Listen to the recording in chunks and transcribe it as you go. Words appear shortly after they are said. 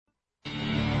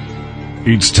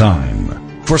It's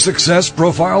time for Success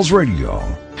Profiles Radio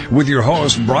with your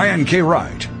host, Brian K.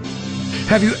 Wright.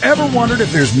 Have you ever wondered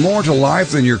if there's more to life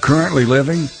than you're currently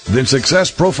living? Then Success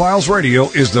Profiles Radio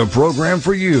is the program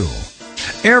for you.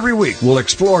 Every week, we'll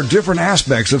explore different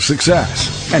aspects of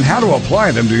success and how to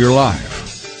apply them to your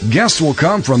life. Guests will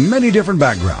come from many different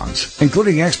backgrounds,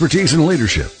 including expertise in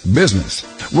leadership, business,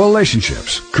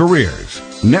 relationships, careers,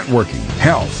 networking,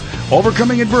 health,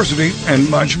 overcoming adversity, and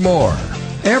much more.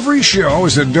 Every show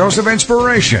is a dose of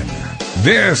inspiration.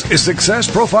 This is Success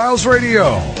Profiles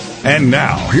Radio. And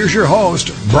now, here's your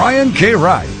host, Brian K.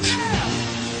 Wright.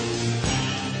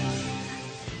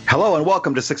 Hello and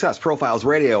welcome to Success Profiles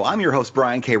Radio. I'm your host,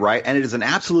 Brian K. Wright, and it is an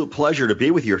absolute pleasure to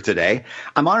be with you today.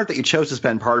 I'm honored that you chose to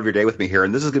spend part of your day with me here,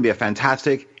 and this is going to be a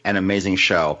fantastic and amazing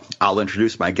show. I'll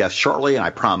introduce my guest shortly, and I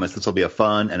promise this will be a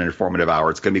fun and informative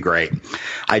hour. It's going to be great.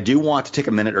 I do want to take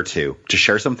a minute or two to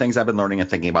share some things I've been learning and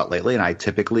thinking about lately, and I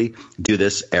typically do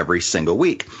this every single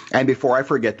week. And before I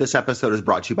forget, this episode is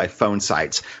brought to you by Phone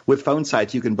Sites. With Phone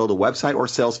Sites, you can build a website or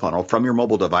sales funnel from your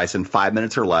mobile device in 5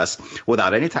 minutes or less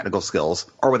without any technical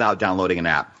skills or without downloading an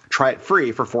app. Try it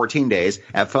free for 14 days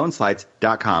at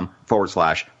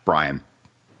phonesites.com/Brian.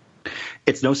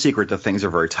 It's no secret that things are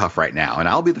very tough right now, and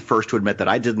I'll be the first to admit that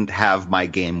I didn't have my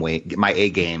A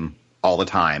game all the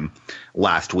time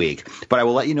last week. But I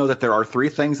will let you know that there are 3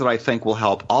 things that I think will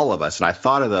help all of us, and I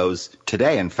thought of those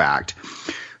today, in fact.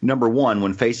 Number 1,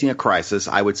 when facing a crisis,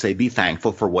 I would say be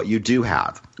thankful for what you do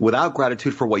have. Without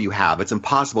gratitude for what you have, it's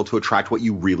impossible to attract what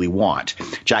you really want.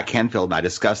 Jack Canfield and I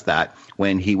discussed that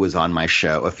when he was on my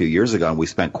show a few years ago, and we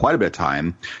spent quite a bit of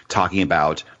time talking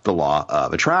about the law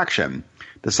of attraction.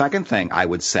 The second thing I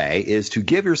would say is to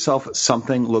give yourself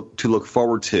something to look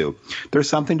forward to. There's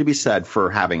something to be said for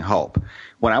having hope.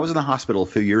 When I was in the hospital a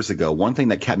few years ago, one thing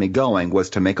that kept me going was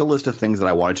to make a list of things that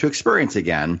I wanted to experience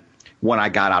again when I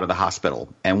got out of the hospital.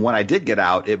 And when I did get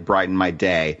out, it brightened my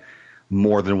day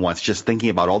more than once, just thinking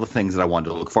about all the things that I wanted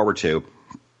to look forward to.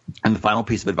 And the final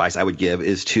piece of advice I would give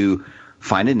is to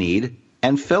find a need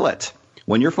and fill it.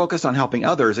 When you're focused on helping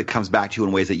others, it comes back to you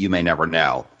in ways that you may never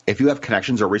know. If you have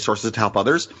connections or resources to help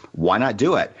others, why not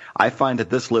do it? I find that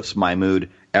this lifts my mood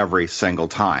every single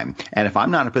time. And if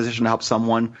I'm not in a position to help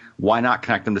someone, why not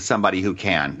connect them to somebody who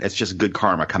can? It's just good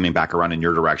karma coming back around in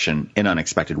your direction in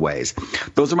unexpected ways.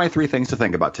 Those are my 3 things to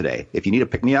think about today. If you need to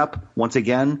pick me up, once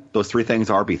again, those 3 things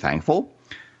are: be thankful,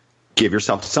 give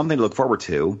yourself something to look forward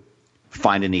to,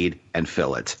 find a need, and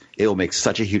fill it. It will make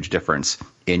such a huge difference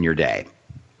in your day.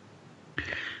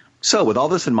 So with all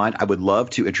this in mind, I would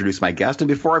love to introduce my guest. And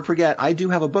before I forget, I do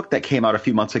have a book that came out a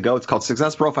few months ago. It's called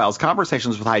Success Profiles,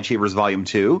 Conversations with High Achievers, Volume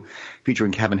 2,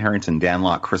 featuring Kevin Harrington, Dan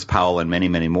Lok, Chris Powell, and many,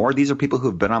 many more. These are people who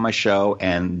have been on my show,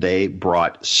 and they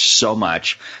brought so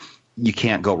much. You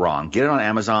can't go wrong. Get it on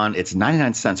Amazon. It's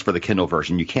 99 cents for the Kindle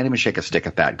version. You can't even shake a stick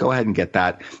at that. Go ahead and get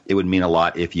that. It would mean a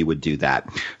lot if you would do that.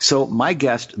 So my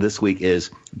guest this week is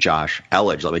Josh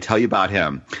Elledge. Let me tell you about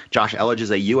him. Josh Elledge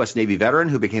is a U.S. Navy veteran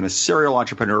who became a serial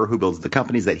entrepreneur who builds the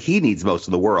companies that he needs most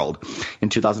in the world. In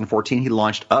 2014, he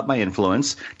launched Up My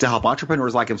Influence to help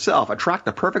entrepreneurs like himself attract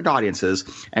the perfect audiences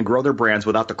and grow their brands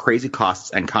without the crazy costs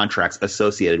and contracts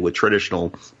associated with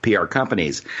traditional PR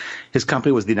companies. His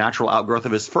company was the natural outgrowth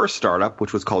of his first startup,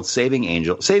 which was called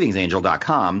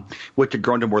SavingsAngel.com, which had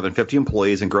grown to more than 50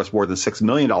 employees and grossed more than $6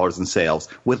 million in sales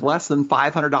with less than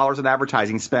 $500 in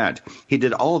advertising spent. He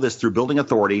did all of this through building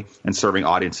authority and serving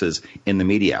audiences in the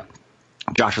media.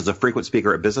 Josh is a frequent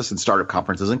speaker at business and startup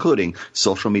conferences, including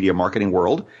Social Media Marketing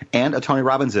World and a Tony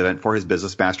Robbins event for his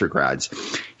Business Master Grads.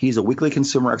 He's a weekly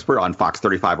consumer expert on Fox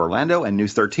 35 Orlando and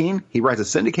News 13. He writes a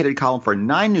syndicated column for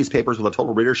 9 newspapers with a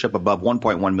total readership above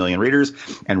 1.1 million readers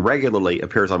and regularly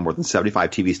appears on more than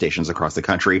 75 TV stations across the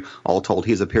country. All told,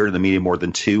 he's appeared in the media more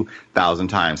than 2,000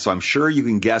 times. So I'm sure you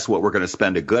can guess what we're going to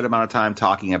spend a good amount of time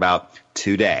talking about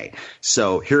today.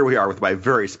 So here we are with my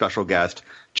very special guest,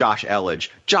 Josh Elledge.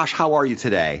 Josh, how are you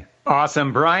today?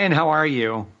 Awesome. Brian, how are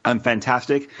you? I'm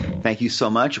fantastic. Thank you so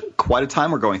much. Quite a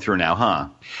time we're going through now, huh?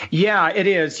 Yeah, it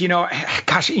is. And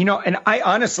I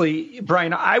honestly,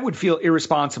 Brian, I would feel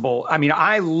irresponsible. I mean,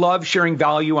 I love sharing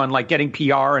value on like getting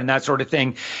PR and that sort of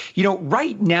thing.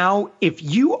 Right now, if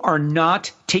you are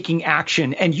not taking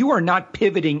action and you are not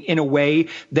pivoting in a way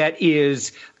that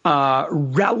is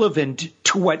relevant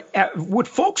to what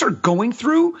folks are going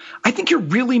through, I think you're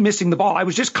really missing the ball. I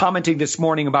was just commenting this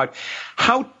morning about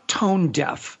how tone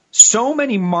deaf so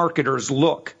many marketers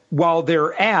look while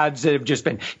their ads that have just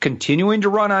been continuing to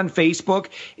run on Facebook,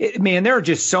 man, there are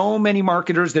just so many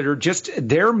marketers that are just,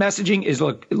 their messaging is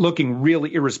looking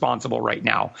really irresponsible right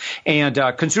now. And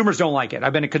consumers don't like it.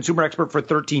 I've been a consumer expert for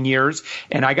 13 years,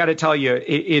 and I got to tell you,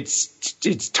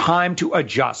 it's time to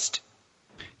adjust.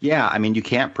 Yeah, I mean, you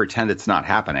can't pretend it's not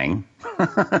happening.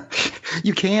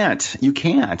 You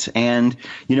can't. And,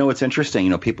 it's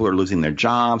interesting. People are losing their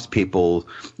jobs. People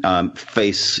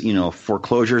face,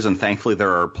 foreclosures. And thankfully,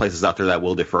 there are places out there that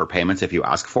will defer payments if you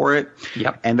ask for it.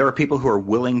 Yep. And there are people who are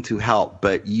willing to help.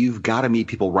 But you've got to meet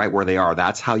people right where they are.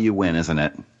 That's how you win, isn't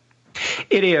it?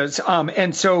 It is.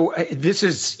 And so this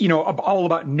is, all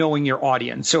about knowing your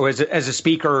audience. So as a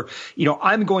speaker,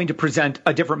 I'm going to present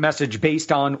a different message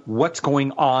based on what's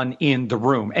going on in the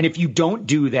room. And if you don't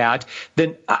do that,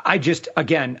 then I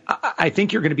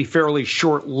think you're going to be fairly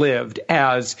short-lived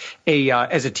as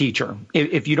a teacher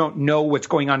if you don't know what's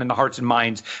going on in the hearts and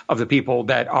minds of the people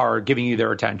that are giving you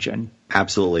their attention.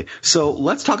 Absolutely. So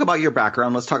let's talk about your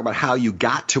background. Let's talk about how you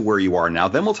got to where you are now.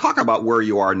 Then we'll talk about where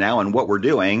you are now and what we're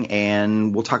doing.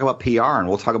 And we'll talk about PR, and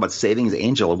we'll talk about Savings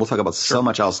Angel, and we'll talk about so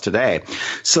much else today.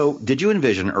 So did you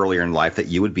envision earlier in life that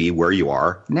you would be where you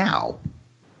are now?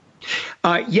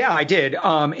 Yeah, I did.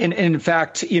 And in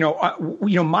fact,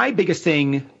 my biggest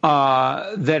thing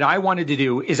that I wanted to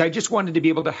do is I just wanted to be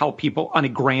able to help people on a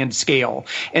grand scale.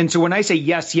 And so when I say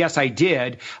yes, I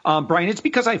did, Brian, it's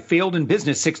because I failed in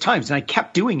business 6 times, and I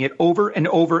kept doing it over and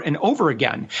over and over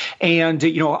again. And,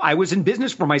 I was in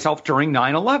business for myself during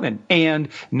 9/11, and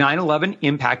 9/11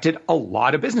 impacted a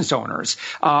lot of business owners.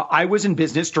 I was in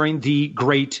business during the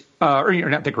great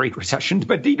not the Great Recession,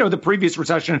 but, the previous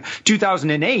recession,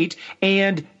 2008.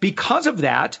 And because of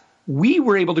that, we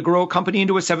were able to grow a company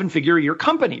into a 7-figure a year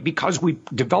company because we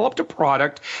developed a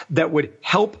product that would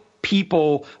help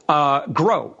people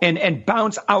grow and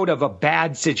bounce out of a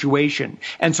bad situation.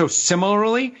 And so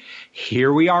similarly,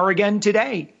 here we are again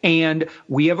today. And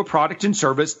we have a product and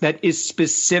service that is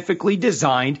specifically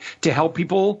designed to help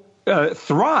people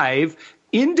thrive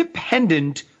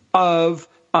independent of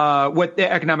what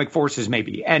the economic forces may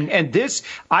be. And this,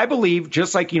 I believe,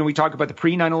 just like, we talk about the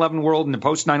pre-9/11 world and the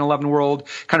post-9/11 world,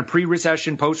 kind of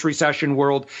pre-recession, post-recession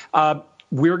world,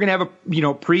 we're going to have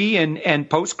a, pre and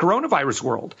post coronavirus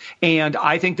world. And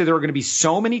I think that there are going to be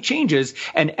so many changes.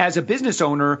 And as a business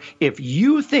owner, if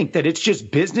you think that it's just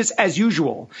business as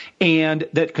usual and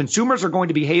that consumers are going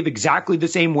to behave exactly the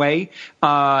same way,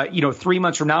 3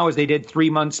 months from now as they did 3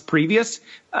 months previous,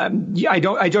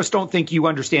 I just don't think you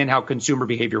understand how consumer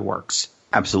behavior works.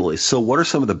 Absolutely. So what are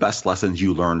some of the best lessons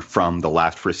you learned from the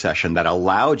last recession that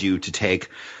allowed you to take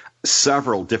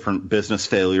several different business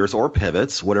failures or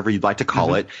pivots, whatever you'd like to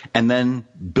call it, and then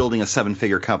building a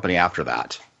 7-figure company after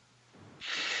that?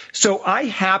 So I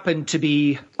happened to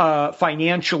be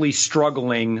financially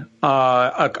struggling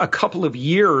a couple of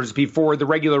years before the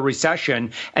regular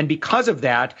recession. And because of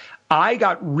that, I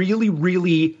got really,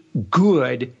 really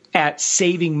good at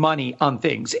saving money on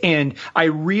things. And I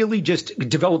really just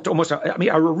developed a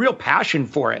real passion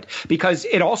for it, because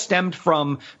it all stemmed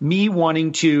from me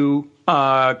wanting to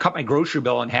cut my grocery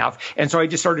bill in half. And so I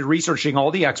just started researching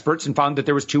all the experts and found that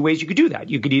there was 2 ways you could do that.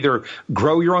 You could either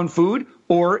grow your own food,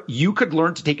 or you could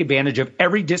learn to take advantage of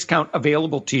every discount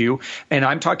available to you. And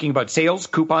I'm talking about sales,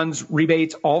 coupons,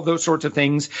 rebates, all those sorts of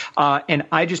things. And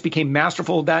I just became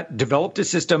masterful of that, developed a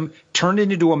system, turned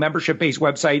it into a membership-based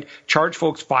website, charged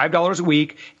folks $5 a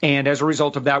week. And as a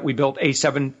result of that, we built a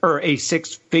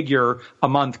 6-figure a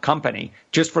month company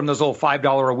just from those little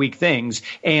 $5 a week things.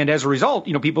 And as a result,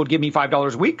 people would give me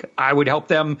 $5 a week. I would help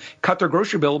them cut their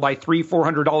grocery bill by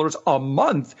 $300-400 a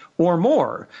month or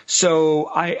more. So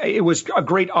it was a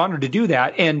great honor to do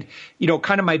that. And,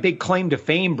 kind of my big claim to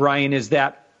fame, Brian, is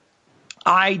that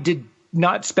I did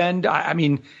not spend,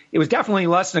 it was definitely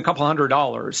less than a couple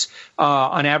 $100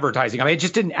 on advertising. I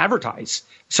just didn't advertise.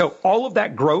 So all of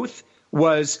that growth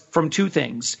was from 2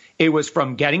 things. It was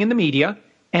from getting in the media,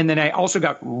 and then I also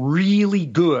got really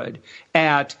good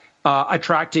at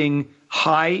attracting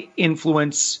high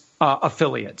influence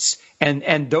affiliates.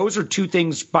 And those are 2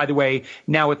 things, by the way,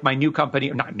 now with my new company,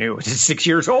 not new, it's 6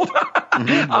 years old,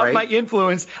 right. My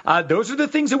influence. Those are the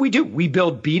things that we do. We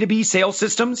build B2B sales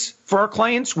systems for our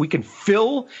clients. We can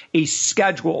fill a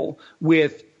schedule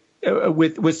with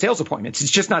sales appointments.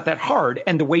 It's just not that hard.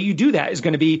 And the way you do that is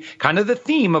going to be kind of the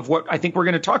theme of what I think we're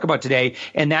going to talk about today.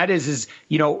 And that is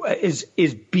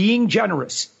being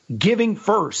generous, giving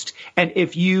first. And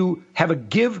if you have a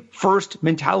give first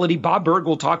mentality, Bob Berg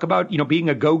will talk about, being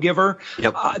a go-giver.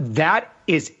 Yep. That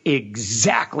is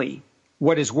exactly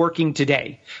what is working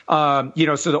today. So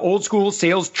the old school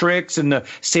sales tricks and the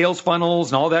sales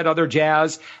funnels and all that other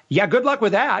jazz. Yeah, good luck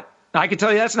with that. I can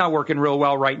tell you that's not working real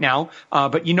well right now.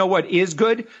 But you know what is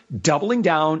good? Doubling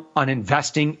down on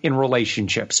investing in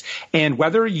relationships. And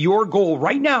whether your goal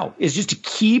right now is just to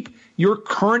keep your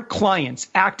current clients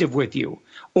active with you,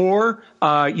 or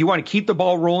you want to keep the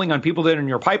ball rolling on people that are in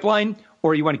your pipeline,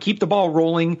 or you want to keep the ball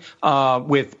rolling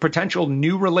with potential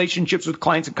new relationships with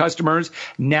clients and customers,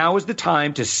 now is the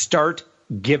time to start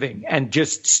giving and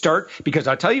just start, because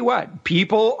I'll tell you what,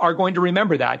 people are going to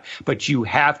remember that, but you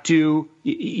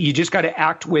just got to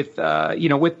act with,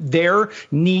 with their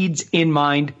needs in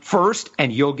mind first,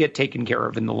 and you'll get taken care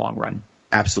of in the long run.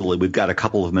 Absolutely. We've got a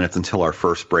couple of minutes until our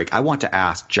first break. I want to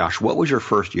ask, Josh, what was your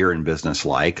first year in business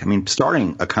like? I mean,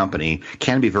 starting a company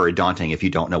can be very daunting if you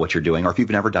don't know what you're doing or if you've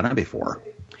never done it before.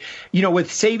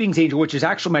 With Savings Angel, which is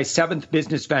actually my 7th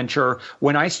business venture,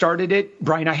 when I started it,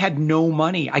 Brian, I had no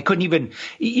money. I couldn't even,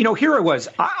 here I was.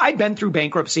 I'd been through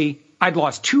bankruptcy. I'd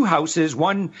lost 2 houses,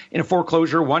 one in a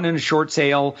foreclosure, one in a short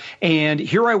sale. And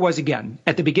here I was again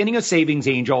at the beginning of Savings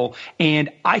Angel, and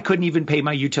I couldn't even pay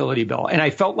my utility bill. And I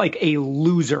felt like a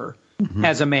loser.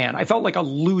 As a man. I felt like a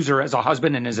loser as a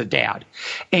husband and as a dad.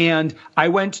 And I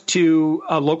went to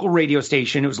a local radio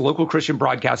station. It was a local Christian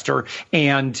broadcaster.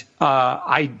 And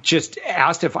I just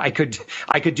asked if I could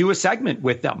do a segment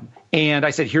with them. And I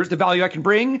said, here's the value I can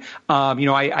bring.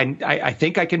 I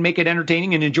think I can make it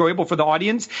entertaining and enjoyable for the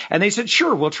audience. And they said,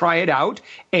 sure, we'll try it out.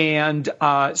 And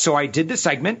so I did the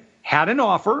segment, had an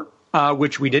offer.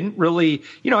 Which we didn't really,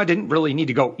 I didn't really need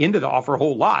to go into the offer a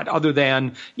whole lot other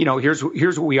than, here's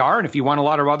what we are. And if you want a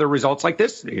lot of other results like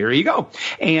this, here you go.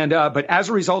 And, but as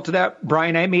a result of that,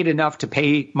 Brian, I made enough to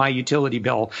pay my utility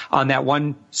bill on that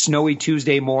one snowy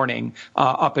Tuesday morning,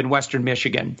 up in Western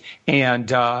Michigan. And,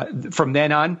 from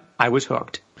then on, I was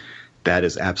hooked. That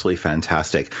is absolutely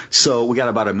fantastic. So we got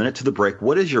about a minute to the break.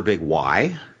 What is your big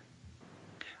why?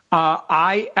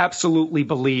 I absolutely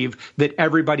believe that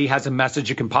everybody has a message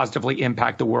that can positively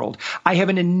impact the world. I have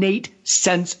an innate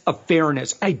sense of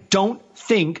fairness. I don't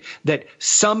think that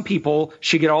some people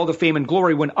should get all the fame and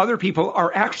glory when other people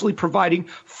are actually providing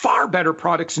far better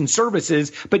products and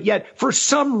services, but yet for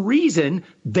some reason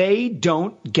they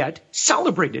don't get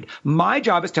celebrated. My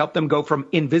job is to help them go from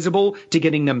invisible to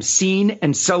getting them seen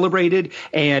and celebrated.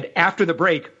 And after the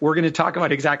break, we're going to talk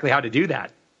about exactly how to do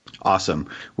that. Awesome.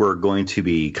 We're going to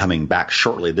be coming back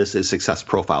shortly. This is Success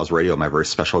Profiles Radio. My very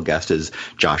special guest is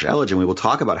Josh Elledge, and we will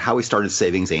talk about how he started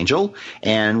Savings Angel,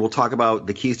 and we'll talk about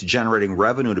the keys to generating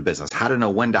revenue to business, how to know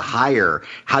when to hire,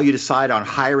 how you decide on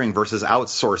hiring versus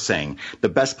outsourcing, the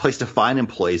best place to find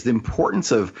employees, the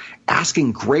importance of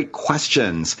asking great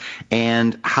questions,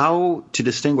 and how to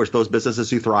distinguish those businesses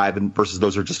who thrive versus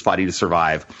those who are just fighting to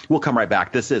survive. We'll come right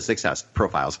back. This is Success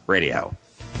Profiles Radio.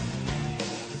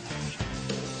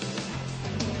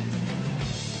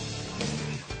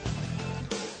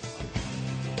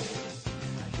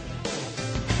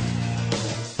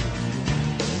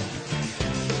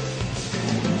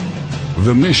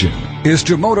 The mission is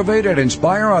to motivate and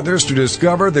inspire others to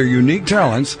discover their unique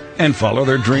talents and follow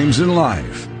their dreams in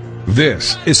life.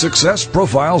 This is Success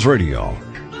Profiles Radio.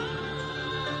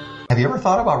 Have you ever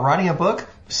thought about writing a book?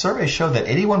 Surveys show that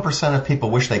 81% of people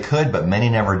wish they could, but many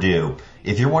never do.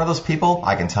 If you're one of those people,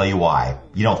 I can tell you why.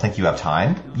 You don't think you have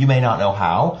time, you may not know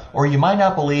how, or you might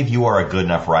not believe you are a good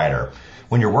enough writer.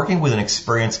 When you're working with an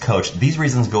experienced coach, these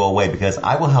reasons go away because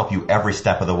I will help you every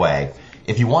step of the way.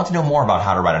 If you want to know more about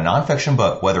how to write a nonfiction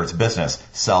book, whether it's business,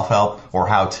 self-help, or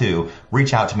how-to,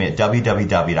 reach out to me at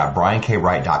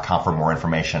www.briankwright.com for more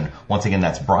information. Once again,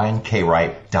 that's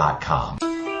briankwright.com.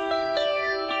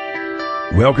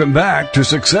 Welcome back to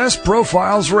Success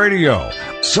Profiles Radio.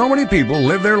 So many people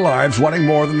live their lives wanting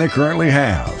more than they currently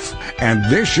have. And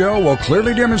this show will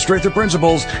clearly demonstrate the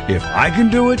principles, if I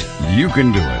can do it, you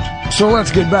can do it. So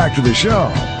let's get back to the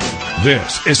show.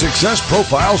 This is Success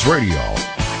Profiles Radio.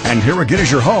 And here again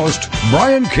is your host,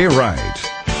 Brian K. Wright.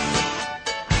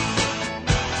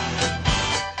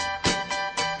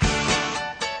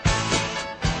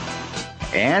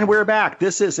 And we're back.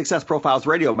 This is Success Profiles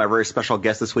Radio. My very special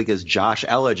guest this week is Josh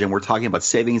Elledge, and we're talking about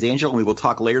Savings Angel, and we will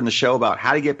talk later in the show about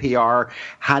how to get PR,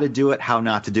 how to do it, how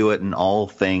not to do it, and all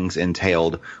things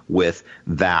entailed with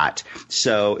that.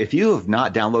 So if you have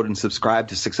not downloaded and subscribed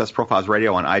to Success Profiles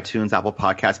Radio on iTunes, Apple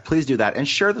Podcasts, please do that, and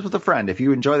share this with a friend. If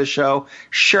you enjoy the show,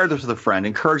 share this with a friend.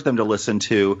 Encourage them to listen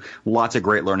to. Lots of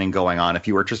great learning going on. If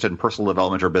you are interested in personal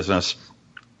development or business,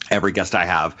 Every guest I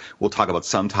have will talk about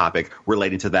some topic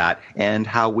relating to that and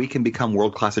how we can become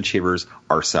world-class achievers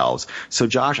ourselves. So,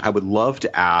 Josh, I would love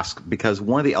to ask, because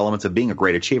one of the elements of being a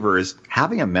great achiever is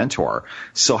having a mentor.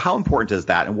 So how important is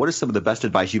that, and what is some of the best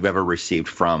advice you've ever received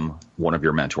from one of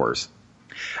your mentors?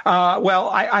 Well,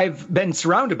 I've been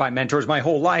surrounded by mentors my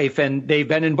whole life, and they've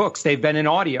been in books, they've been in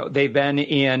audio, they've been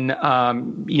in,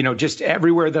 just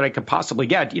everywhere that I could possibly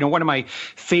get. One of my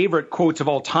favorite quotes of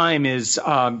all time is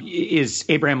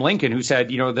Abraham Lincoln, who said,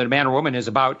 that a man or woman is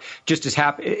just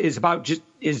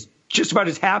about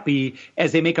as happy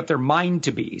as they make up their mind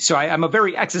to be. So I'm a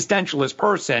very existentialist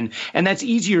person, and that's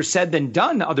easier said than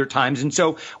done other times. And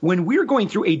so when we're going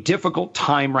through a difficult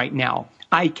time right now,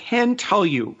 I can tell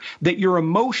you that your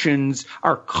emotions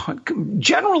are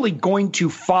generally going to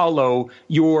follow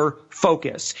your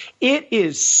focus. It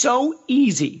is so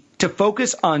easy to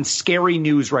focus on scary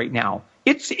news right now.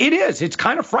 It is. It's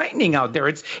kind of frightening out there.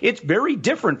 It's very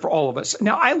different for all of us.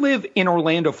 Now, I live in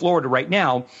Orlando, Florida right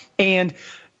now, and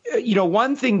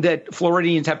one thing that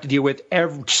Floridians have to deal with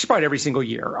just about every single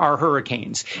year are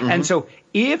hurricanes. Mm-hmm. And so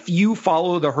if you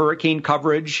follow the hurricane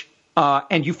coverage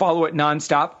and you follow it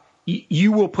nonstop,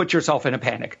 you will put yourself in a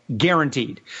panic,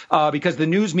 guaranteed, because the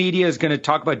news media is going to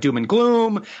talk about doom and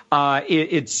gloom.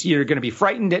 You're going to be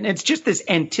frightened, and it's just this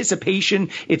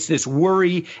anticipation. It's this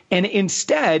worry. And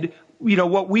instead,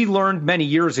 what we learned many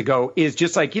years ago is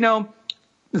just like,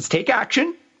 let's take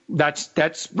action.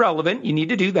 That's relevant. You need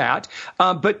to do that.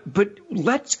 But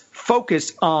let's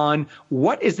focus on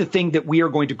what is the thing that we are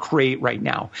going to create right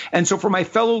now. And so for my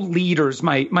fellow leaders,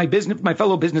 my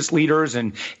fellow business leaders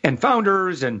and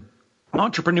founders and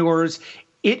entrepreneurs,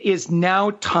 it is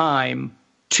now time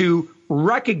to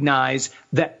recognize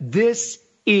that this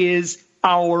is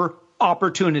our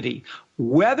opportunity.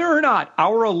 Whether or not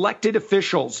our elected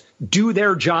officials do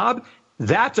their job,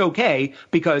 that's okay,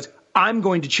 because I'm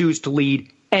going to choose to lead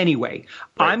anyway.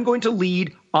 Right. I'm going to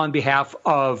lead on behalf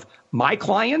of my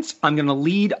clients. I'm going to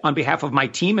lead on behalf of my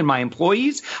team and my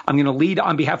employees. I'm going to lead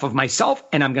on behalf of myself,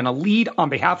 and I'm going to lead on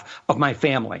behalf of my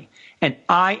family. And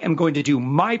I am going to do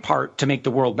my part to make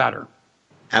the world better.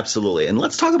 Absolutely. And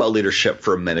let's talk about leadership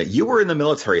for a minute. You were in the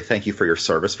military. Thank you for your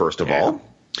service, first of all.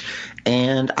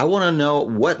 And I want to know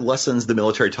what lessons the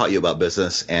military taught you about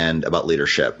business and about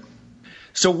leadership.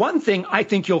 So one thing I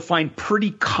think you'll find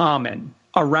pretty common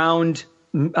around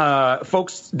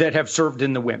folks that have served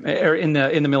in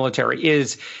the military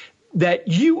is that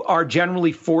you are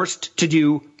generally forced to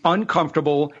do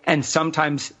uncomfortable and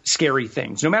sometimes scary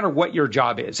things, no matter what your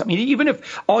job is. I mean, even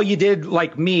if all you did,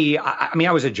 like me,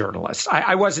 I was a journalist.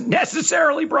 I wasn't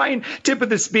necessarily, Brian, tip of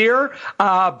the spear,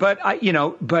 but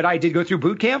I did go through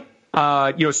boot camp.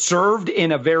 Served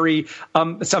in a very,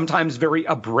 sometimes very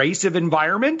abrasive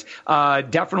environment,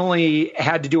 definitely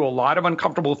had to do a lot of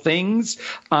uncomfortable things.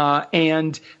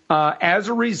 And as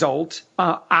a result,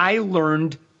 I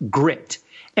learned grit.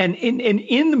 And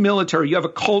in the military, you have a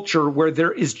culture where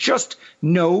there is just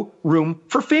no room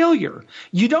for failure.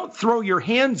 You don't throw your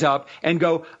hands up and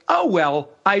go, oh, well,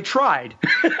 I tried.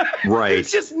 Right.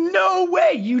 There's just no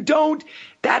way. You don't.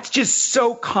 That's just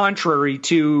so contrary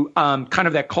to kind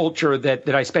of that culture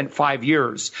that I spent 5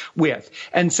 years with.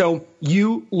 And so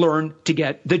you learn to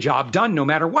get the job done no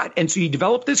matter what. And so you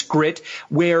develop this grit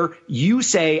where you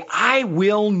say, I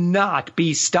will not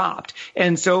be stopped.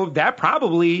 And so that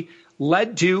probably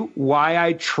led to why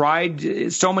I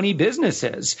tried so many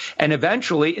businesses. And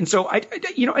eventually, and so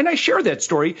I share that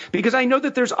story because I know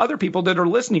that there's other people that are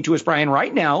listening to us, Brian,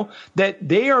 right now, that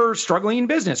they are struggling in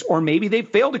business, or maybe they've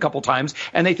failed a couple times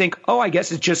and they think, oh, I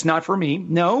guess it's just not for me.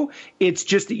 No, it's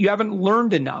just that you haven't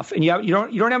learned enough, and you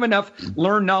don't have enough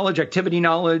learned knowledge, activity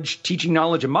knowledge, teaching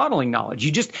knowledge, and modeling knowledge.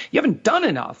 You haven't done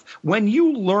enough. When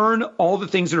you learn all the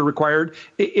things that are required,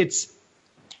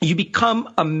 you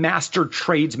become a master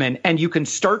tradesman, and you can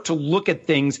start to look at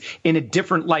things in a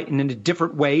different light and in a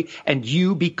different way, and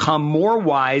you become more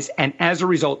wise, and as a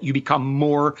result, you become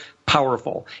more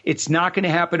powerful. It's not going to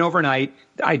happen overnight.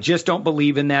 I just don't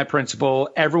believe in that principle.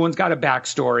 Everyone's got a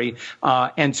backstory,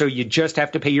 and so you just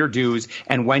have to pay your dues,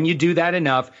 and when you do that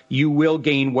enough, you will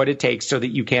gain what it takes so that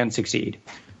you can succeed.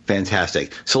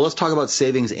 Fantastic. So let's talk about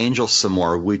Savings Angels some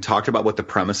more. We talked about what the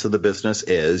premise of the business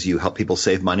is. You help people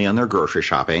save money on their grocery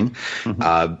shopping.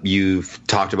 Mm-hmm. You've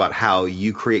talked about how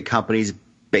you create companies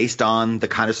based on the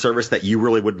kind of service that you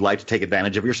really would like to take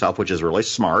advantage of yourself, which is really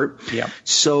smart. Yeah.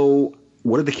 So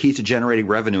what are the keys to generating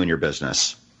revenue in your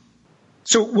business?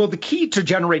 So, the key to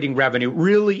generating revenue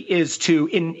really is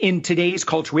in today's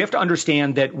culture, we have to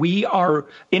understand that we are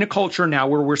in a culture now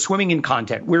where we're swimming in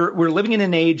content. We're living in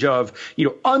an age of,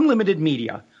 unlimited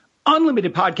media,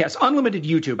 unlimited podcasts, unlimited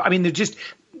YouTube. I mean,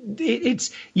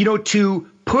 it's,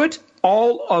 to put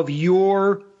all of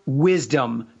your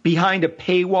wisdom behind a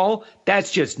paywall,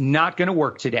 that's just not going to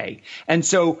work today. And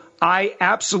so I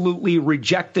absolutely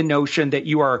reject the notion that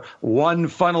you are one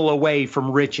funnel away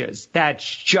from riches. That's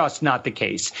just not the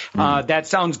case. That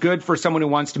sounds good for someone who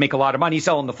wants to make a lot of money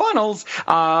selling the funnels,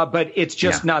 but it's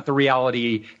just not the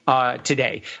reality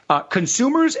today.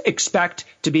 Consumers expect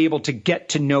to be able to get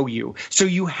to know you. So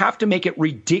you have to make it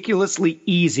ridiculously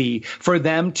easy for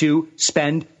them to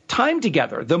spend time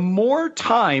together. The more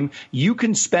time you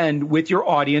can spend with your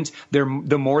audience, the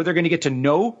more they're going to get to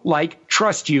know, like,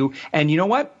 trust you. And you know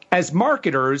what? As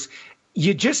marketers,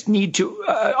 you just need to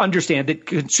understand that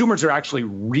consumers are actually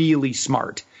really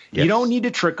smart. Yes. You don't need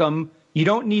to trick them. You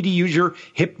don't need to use your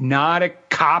hypnotic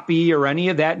copy or any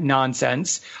of that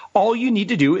nonsense. All you need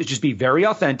to do is just be very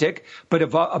authentic. But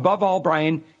above all,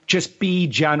 Brian, just be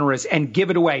generous and give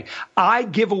it away. I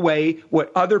give away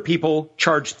what other people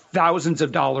charge thousands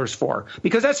of dollars for,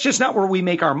 because that's just not where we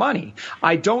make our money.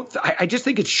 I just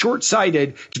think it's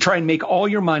short-sighted to try and make all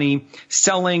your money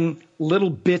selling little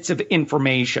bits of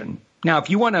information. Now,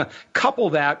 if you want to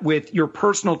couple that with your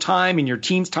personal time and your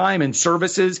team's time and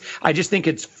services, I just think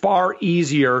it's far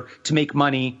easier to make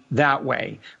money that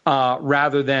way,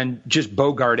 rather than just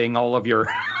bogarting all of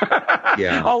your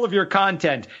all of your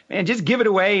content. And just give it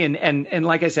away, and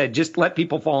like I said, just let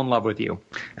people fall in love with you.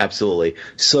 Absolutely.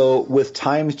 So with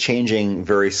times changing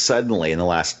very suddenly in the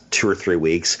last 2 or 3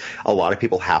 weeks, a lot of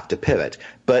people have to pivot.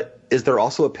 But is there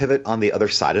also a pivot on the other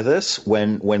side of this?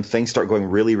 When things start going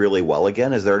really, really well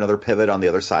again, is there another pivot on the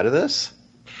other side of this?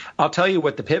 I'll tell you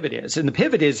what the pivot is. And the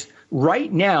pivot is right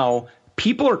now,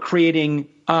 people are creating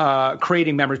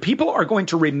memories. People are going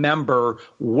to remember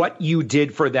what you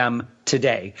did for them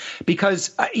today,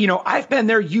 because I've been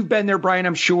there, you've been there, Brian,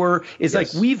 I'm sure. It's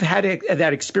yes. Like we've had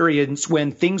that experience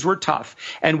when things were tough,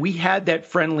 and we had that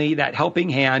friendly, that helping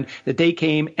hand that they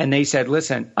came and they said,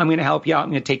 listen, I'm going to help you out,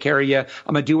 I'm going to take care of you,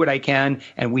 I'm going to do what I can,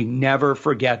 and we never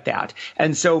forget that.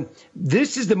 And so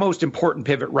this is the most important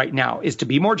pivot right now, is to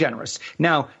be more generous.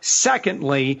 Now,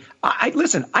 secondly, I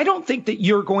don't think that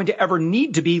you're going to ever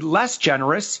need to be less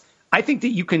generous. I think that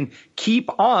you can keep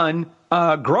on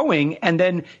growing. And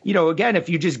then, again, if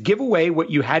you just give away what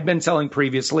you had been selling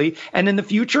previously, and in the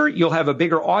future, you'll have a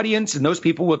bigger audience, and those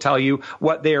people will tell you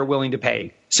what they are willing to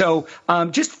pay. So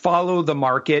just follow the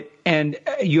market, and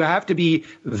you have to be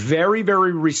very,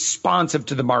 very responsive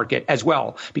to the market as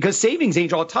well. Because Savings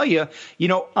Angel, I'll tell you,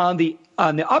 on the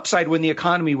upside, when the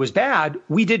economy was bad,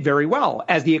 we did very well.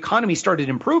 As the economy started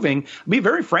improving, I'll be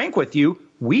very frank with you,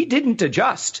 we didn't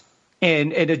adjust.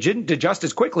 And it didn't adjust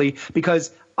as quickly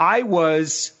because I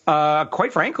was,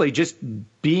 quite frankly, just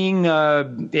being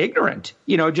ignorant,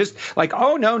 just like,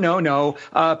 oh,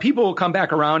 no. People will come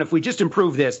back around if we just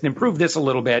improve this and improve this a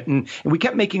little bit. And we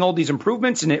kept making all these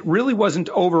improvements, and it really wasn't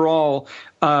overall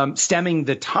stemming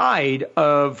the tide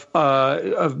of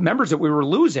members that we were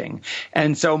losing.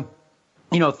 And so,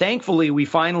 thankfully, we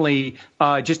finally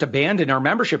just abandoned our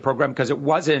membership program because it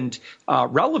wasn't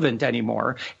relevant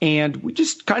anymore. And we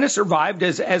just kind of survived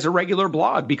as a regular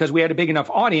blog because we had a big enough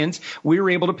audience. We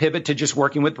were able to pivot to just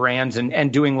working with brands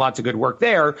and doing lots of good work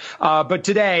there. But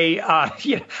today,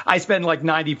 I spend like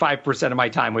 95% of my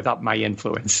time without my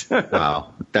influence.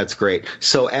 Wow, that's great.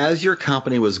 So as your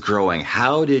company was growing,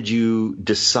 how did you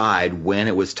decide when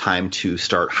it was time to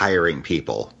start hiring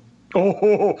people?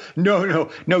 Oh, no.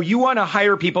 You want to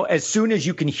hire people as soon as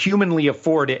you can humanly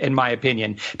afford it, in my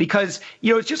opinion, because,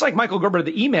 it's just like Michael Gerber,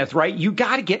 the E-Myth, right? You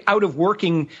got to get out of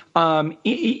working,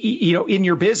 in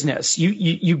your business.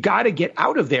 You got to get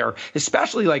out of there,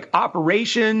 especially like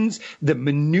operations, the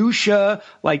minutia,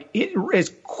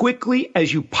 as quickly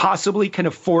as you possibly can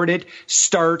afford it,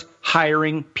 start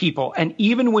hiring people. And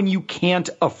even when you can't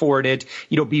afford it,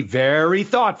 be very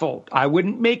thoughtful. I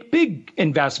wouldn't make big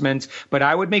investments, but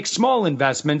I would make small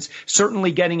investments,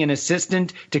 certainly getting an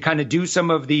assistant to kind of do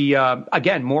some of the,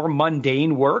 again, more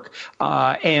mundane work.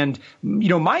 And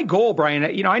my goal,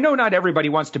 Brian, I know not everybody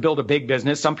wants to build a big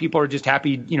business. Some people are just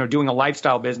happy, doing a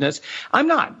lifestyle business. I'm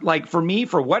not. Like, for me,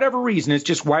 for whatever reason, it's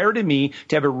just wired in me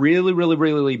to have a really, really,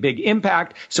 really big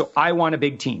impact. So I want a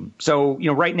big team. So,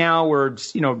 right now we're,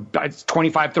 it's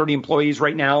 25, 30 employees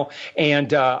right now.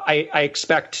 And I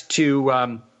expect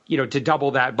to, to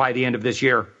double that by the end of this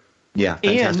year. Yeah,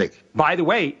 fantastic. And, by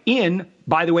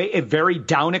the way, a very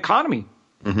down economy.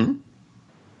 Mm-hmm.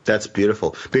 That's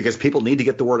beautiful, because people need to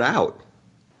get the word out.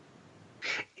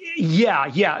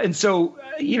 Yeah. And so,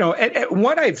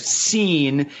 what I've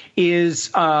seen is,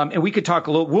 and we could talk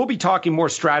we'll be talking more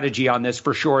strategy on this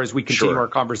for sure as we continue our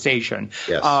conversation.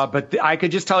 Yes. But I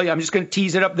could just tell you, I'm just going to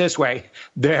tease it up this way.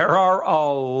 There are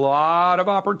a lot of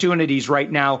opportunities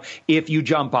right now if you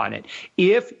jump on it.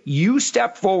 If you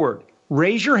step forward,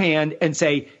 raise your hand and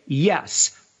say,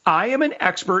 yes, I am an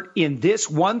expert in this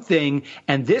one thing,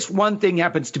 and this one thing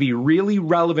happens to be really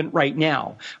relevant right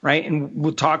now, right? And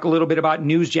we'll talk a little bit about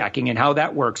newsjacking and how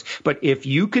that works. But if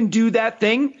you can do that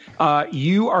thing,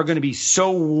 you are going to be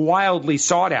so wildly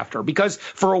sought after, because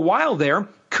for a while there,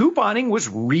 couponing was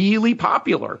really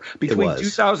popular between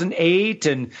 2008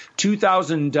 and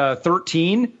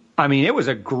 2013. I mean, it was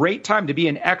a great time to be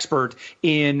an expert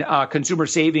in consumer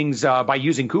savings by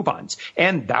using coupons.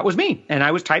 And that was me. And I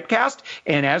was typecast.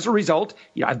 And as a result,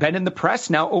 I've been in the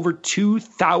press now over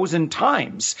 2,000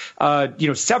 times,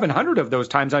 700 of those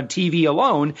times on TV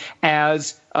alone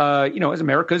as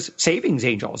America's savings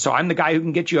angel. So I'm the guy who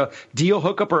can get you a deal,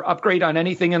 hookup, or upgrade on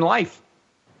anything in life.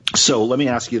 So let me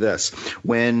ask you this.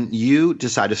 When you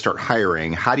decide to start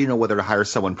hiring, how do you know whether to hire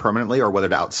someone permanently or whether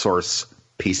to outsource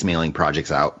piecemealing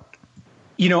projects out?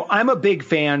 I'm a big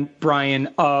fan,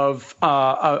 Brian, of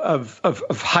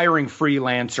hiring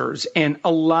freelancers and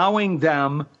allowing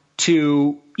them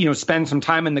to, spend some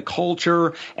time in the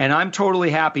culture. And I'm totally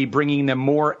happy bringing them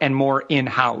more and more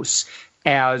in-house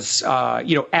as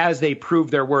they prove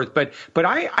their worth. But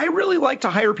I really like to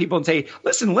hire people and say,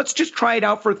 listen, let's just try it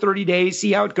out for 30 days,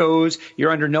 see how it goes. You're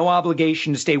under no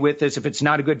obligation to stay with us if it's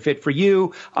not a good fit for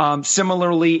you.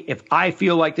 Similarly, if I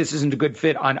feel like this isn't a good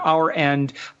fit on our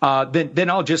end, then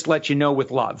I'll just let you know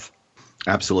with love.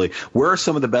 Absolutely. Where are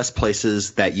some of the best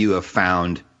places that you have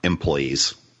found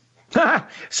employees?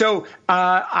 So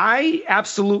I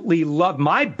absolutely love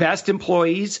my best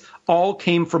employees all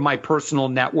came from my personal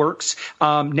networks.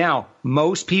 Now,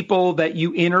 most people that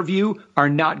you interview are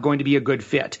not going to be a good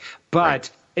fit,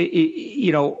 but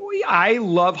I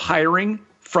love hiring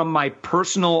from my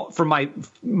personal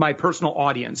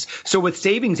audience. So with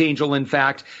Savings Angel, in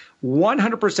fact,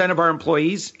 100% of our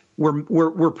employees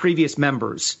were previous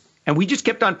members. And we just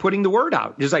kept on putting the word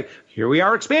out. Just like, here we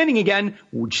are expanding again.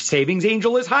 Savings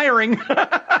Angel is hiring.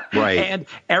 Right. And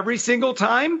every single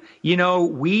time,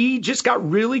 we just got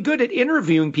really good at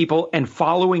interviewing people and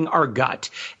following our gut.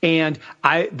 And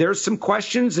there's some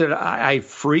questions that I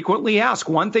frequently ask.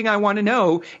 One thing I want to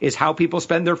know is how people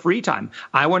spend their free time.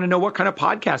 I want to know what kind of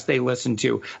podcast they listen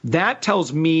to. That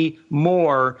tells me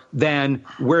more than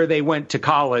where they went to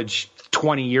college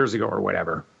 20 years ago or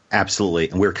whatever. Absolutely.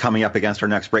 And we're coming up against our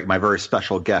next break. My very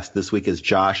special guest this week is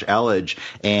Josh Elledge.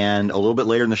 And a little bit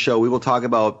later in the show, we will talk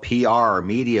about PR,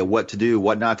 media, what to do,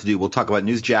 what not to do. We'll talk about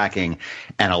newsjacking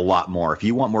and a lot more. If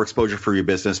you want more exposure for your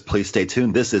business, please stay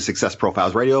tuned. This is Success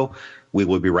Profiles Radio. We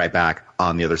will be right back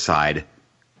on the other side.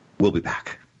 We'll be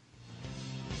back.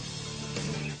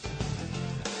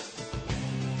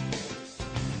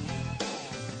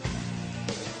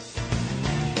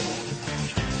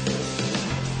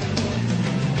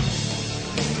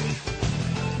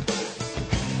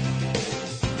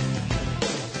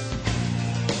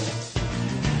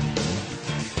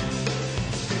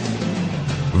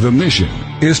 The mission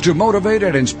is to motivate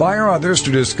and inspire others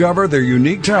to discover their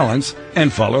unique talents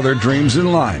and follow their dreams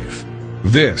in life.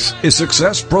 This is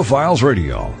Success Profiles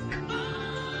Radio.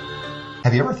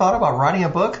 Have you ever thought about writing a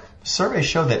book? Surveys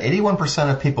show that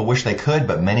 81% of people wish they could,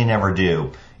 but many never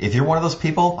do. If you're one of those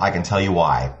people, I can tell you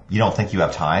why. You don't think you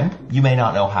have time, you may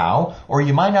not know how, or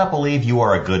you might not believe you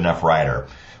are a good enough writer.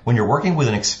 When you're working with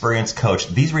an experienced coach,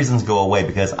 these reasons go away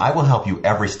because I will help you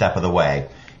every step of the way.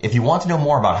 If you want to know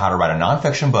more about how to write a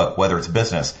nonfiction book, whether it's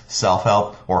business,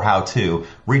 self-help, or how-to,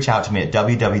 reach out to me at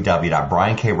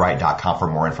www.briankWright.com for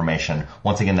more information.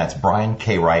 Once again, that's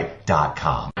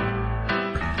briankWright.com.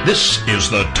 This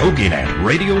is the TogiNet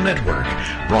Radio Network,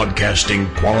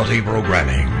 broadcasting quality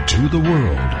programming to the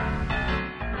world.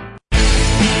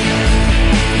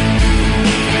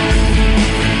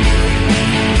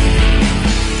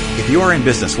 If you are in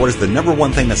business, what is the number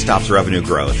one thing that stops revenue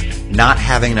growth? Not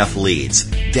having enough leads.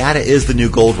 Data is the new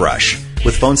gold rush.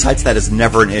 With phone sites, that is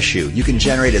never an issue. You can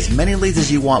generate as many leads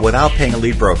as you want without paying a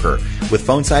lead broker. With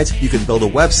phone sites, you can build a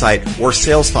website or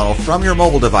sales funnel from your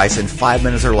mobile device in 5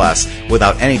 minutes or less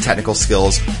without any technical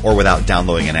skills or without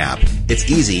downloading an app. It's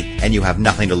easy and you have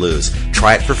nothing to lose.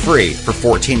 Try it for free for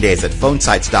 14 days at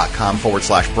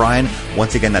phonesites.com/Brian.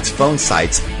 Once again, that's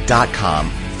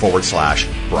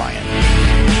phonesites.com/Brian.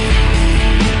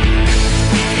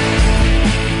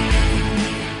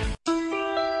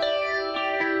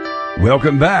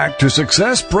 Welcome back to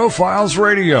Success Profiles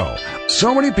Radio.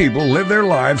 So many people live their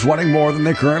lives wanting more than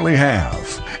they currently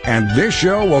have. And this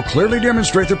show will clearly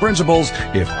demonstrate the principles,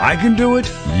 if I can do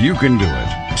it, you can do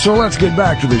it. So let's get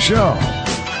back to the show.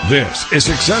 This is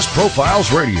Success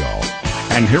Profiles Radio.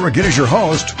 And here again is your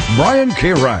host, Brian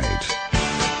K. Wright.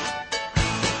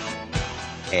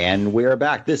 And we're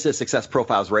back. This is Success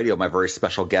Profiles Radio. My very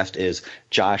special guest is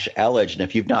Josh Elledge. And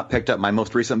if you've not picked up my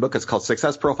most recent book, it's called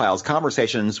Success Profiles,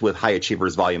 Conversations with High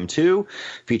Achievers, Volume 2,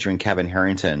 featuring Kevin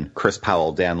Harrington, Chris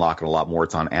Powell, Dan Locke, and a lot more.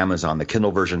 It's on Amazon. The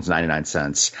Kindle version's 99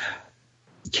 cents.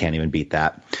 You can't even beat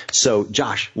that. So,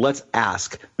 Josh, let's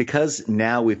ask, because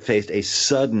now we've faced a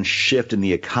sudden shift in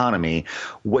the economy,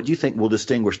 what do you think will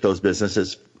distinguish those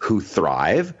businesses who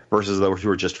thrive versus those who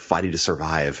are just fighting to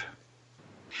survive?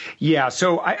 Yeah,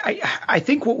 so I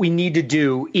think what we need to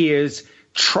do is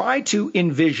try to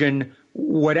envision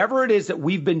whatever it is that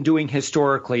we've been doing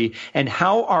historically and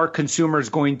how our consumer is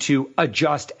going to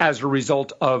adjust as a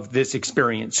result of this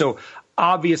experience. So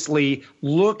obviously,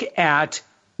 look at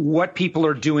what people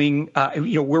are doing.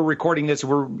 We're recording this,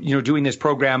 we're doing this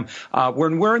program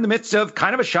when we're in the midst of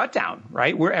kind of a shutdown,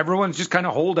 right? Where everyone's just kind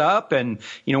of holed up and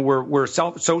we're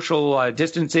social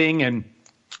distancing, and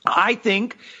I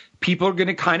think people are going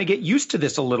to kind of get used to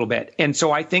this a little bit. And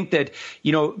so I think that,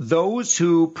 those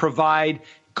who provide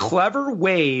clever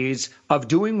ways of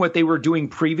doing what they were doing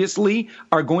previously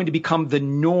are going to become the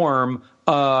norm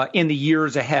in the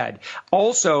years ahead.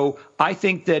 Also, I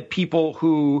think that people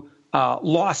who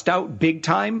lost out big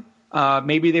time,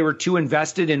 maybe they were too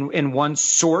invested in one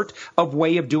sort of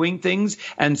way of doing things,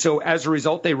 and so as a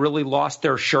result, they really lost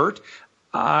their shirt.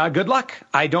 Good luck.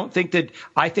 I think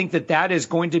that is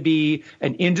going to be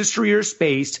an industry or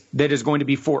space that is going to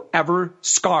be forever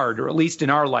scarred, or at least in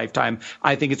our lifetime,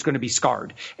 I think it's going to be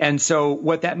scarred. And so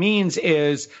what that means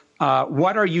is,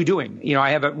 what are you doing? I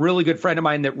have a really good friend of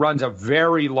mine that runs a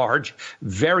very large,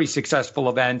 very successful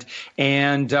event.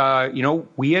 And,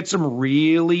 we had some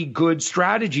really good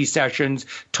strategy sessions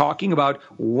talking about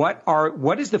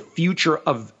what is the future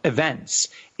of events?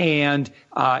 And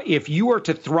if you are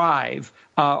to thrive,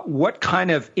 what kind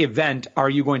of event are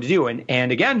you going to do?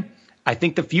 And again, I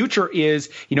think the future is,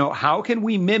 how can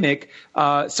we mimic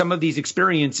some of these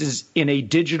experiences in a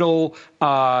digital,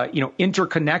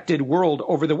 interconnected world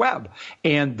over the web?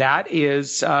 And that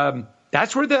is,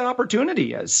 that's where the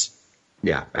opportunity is.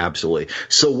 Yeah, absolutely.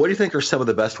 So what do you think are some of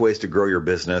the best ways to grow your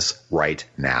business right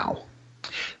now?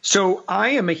 So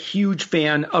I am a huge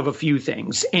fan of a few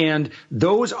things, and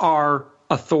those are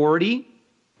authority.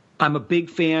 I'm a big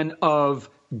fan of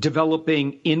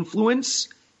developing influence.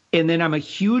 And then I'm a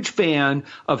huge fan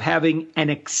of having an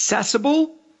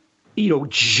accessible,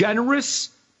 generous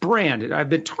brand. And I've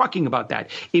been talking about that.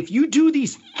 If you do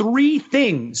these three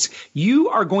things, you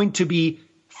are going to be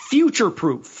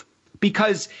future-proof.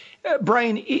 Because,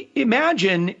 Brian,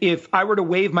 imagine if I were to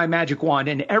wave my magic wand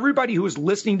and everybody who is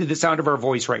listening to the sound of our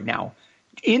voice right now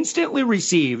instantly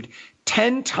received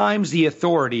 10 times the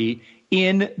authority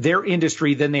in their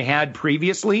industry than they had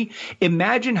previously.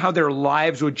 Imagine how their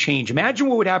lives would change. Imagine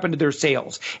what would happen to their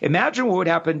sales. Imagine what would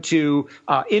happen to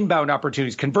inbound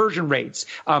opportunities, conversion rates,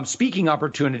 speaking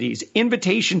opportunities,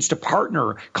 invitations to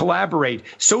partner, collaborate,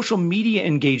 social media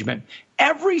engagement.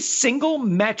 Every single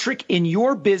metric in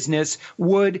your business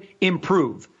would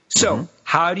improve. So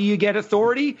how do you get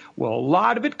authority? Well, a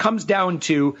lot of it comes down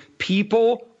to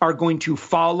people are going to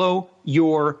follow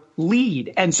your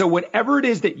lead. And so whatever it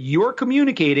is that you're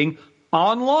communicating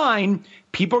online,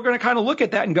 people are going to kind of look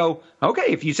at that and go, okay,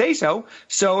 if you say so.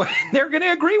 So they're going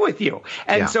to agree with you.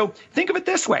 And so think of it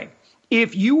this way.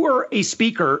 If you were a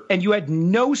speaker and you had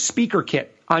no speaker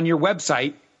kit on your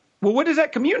website, well, what does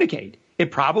that communicate? It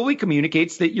probably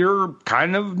communicates that you're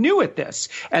kind of new at this.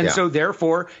 And so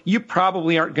therefore, you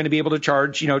probably aren't going to be able to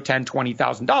charge, $10,000,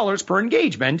 $20,000 per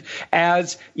engagement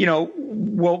as,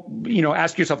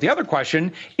 ask yourself the other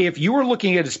question. If you were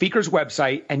looking at a speaker's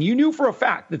website and you knew for a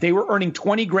fact that they were earning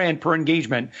 $20,000 per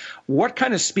engagement, what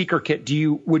kind of speaker kit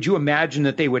would you imagine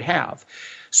that they would have?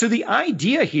 So the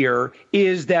idea here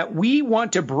is that we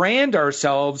want to brand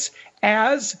ourselves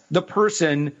as the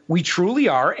person we truly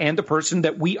are and the person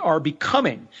that we are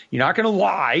becoming. You're not going to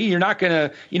lie. You're not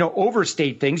going to,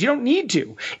 overstate things. You don't need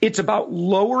to. It's about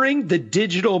lowering the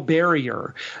digital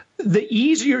barrier. The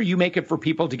easier you make it for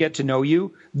people to get to know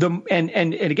you, and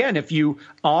again, if you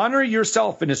honor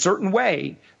yourself in a certain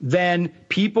way, then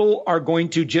people are going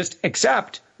to just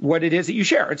accept what it is that you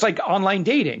share. It's like online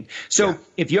dating. So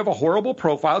if you have a horrible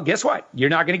profile, guess what?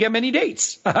 You're not going to get many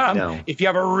dates. No. If you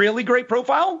have a really great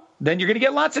profile, then you're going to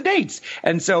get lots of dates.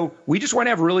 And so we just want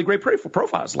to have really great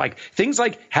profiles, like things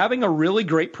like having a really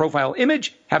great profile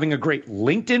image, having a great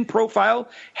LinkedIn profile,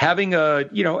 having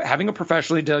a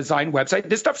professionally designed website.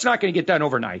 This stuff's not going to get done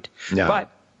overnight. No. But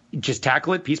Just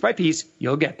tackle it piece by piece.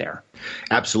 You'll get there.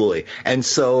 Absolutely. And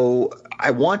so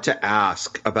I want to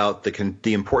ask about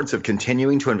the importance of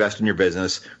continuing to invest in your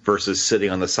business versus sitting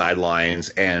on the sidelines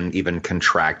and even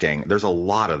contracting. There's a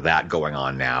lot of that going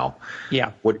on now.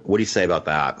 Yeah. What do you say about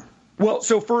that? Well,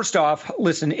 so first off,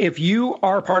 listen, if you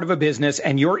are part of a business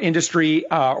and your industry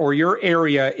or your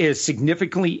area is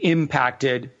significantly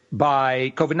impacted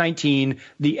by COVID-19,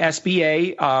 the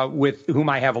SBA, with whom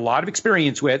I have a lot of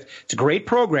experience with, it's a great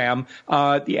program.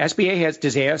 The SBA has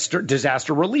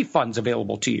disaster relief funds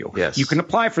available to you. Yes. You can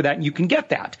apply for that and you can get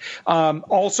that.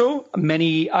 Also,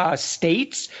 many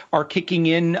states are kicking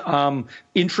in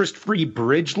interest-free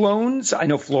bridge loans. I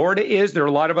know Florida is. There are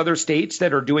a lot of other states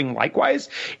that are doing likewise.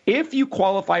 If you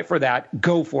qualify for that,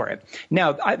 go for it.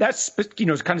 Now, that's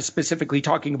kind of specifically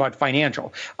talking about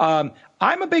financial.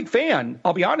 I'm a big fan,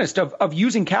 I'll be honest, of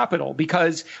using capital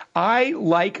because I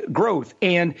like growth.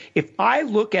 And if I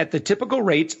look at the typical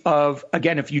rates of,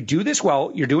 again, if you do this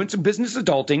well, you're doing some business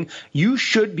adulting, you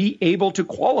should be able to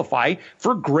qualify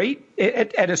for great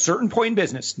at a certain point in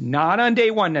business, not on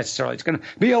day one necessarily. It's going to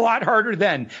be a lot harder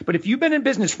then. But if you've been in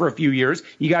business for a few years,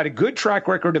 you got a good track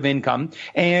record of income,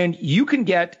 and you can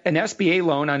get an SBA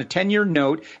loan on a 10-year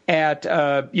note at,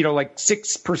 like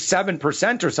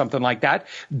 7% or something like that.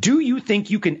 Do you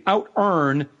think you can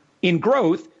out-earn in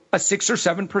growth a 6 or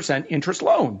 7% interest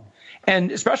loan?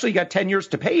 And especially you got 10 years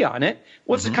to pay on it.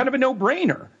 Well, it's kind of a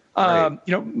no-brainer. Right.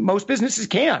 Most businesses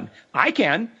can. I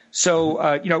can.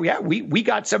 So, we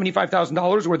got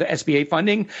 $75,000 worth of SBA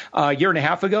funding a year and a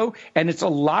half ago, and it's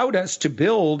allowed us to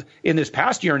build in this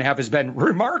past year and a half has been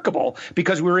remarkable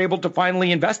because we were able to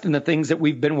finally invest in the things that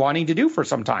we've been wanting to do for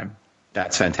some time.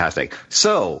 That's fantastic.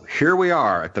 So here we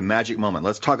are at the magic moment.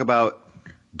 Let's talk about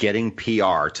getting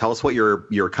PR. Tell us what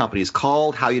your company is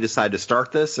called, how you decided to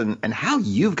start this, and how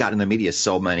you've gotten in the media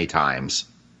so many times.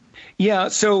 Yeah.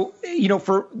 So,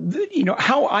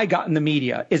 how I got in the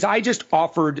media is I just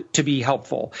offered to be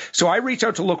helpful. So I reached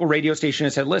out to a local radio station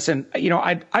and said, listen,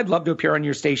 I'd love to appear on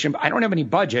your station, but I don't have any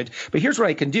budget, but here's what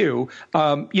I can do.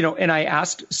 And I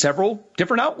asked several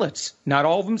different outlets. Not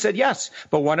all of them said yes,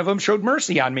 but one of them showed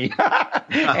mercy on me.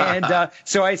 And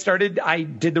so I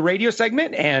did the radio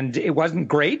segment, and it wasn't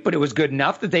great, but it was good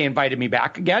enough that they invited me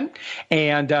back again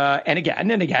and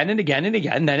again and again and again and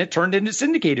again. Then it turned into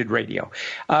syndicated radio.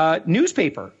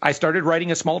 Newspaper. I started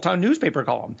writing a small town newspaper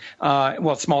column,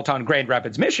 small town Grand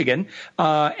Rapids, Michigan.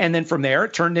 And then from there,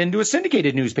 it turned into a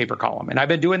syndicated newspaper column. And I've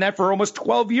been doing that for almost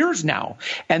 12 years now.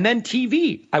 And then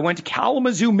TV. I went to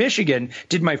Kalamazoo, Michigan,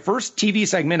 did my first TV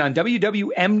segment on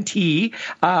WWMT,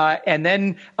 and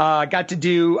then got to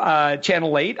do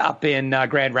Channel 8 up in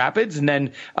Grand Rapids. And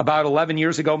then about 11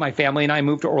 years ago, my family and I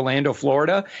moved to Orlando,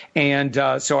 Florida. And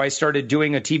so I started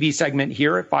doing a TV segment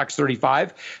here at Fox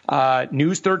 35,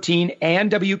 News 13, and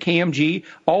WKMG.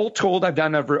 All told, I've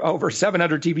done over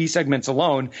 700 TV segments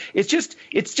alone. It's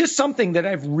just something that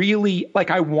I've really,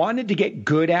 I wanted to get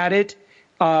good at it.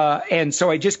 And so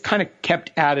I just kind of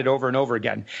kept at it over and over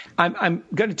again. I'm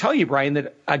going to tell you, Brian,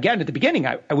 that again, at the beginning,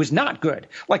 I was not good.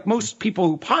 Like most people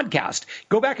who podcast,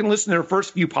 go back and listen to their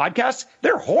first few podcasts.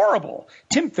 They're horrible.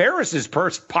 Tim Ferriss's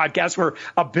first podcasts were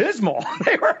abysmal.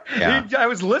 I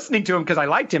was listening to him because I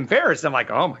liked Tim Ferriss. I'm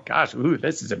like, oh my gosh,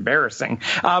 this is embarrassing.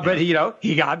 But he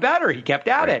got better. He kept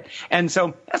at it. And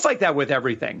so that's like that with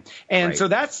everything. And so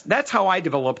that's how I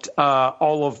developed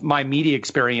all of my media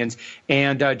experience,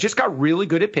 and just got really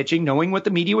good at pitching, knowing what the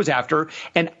media was after.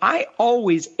 And I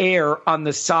always err on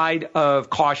the side of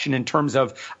caution in terms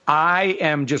of I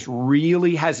am just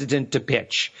really hesitant to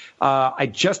pitch. I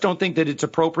just don't think that it's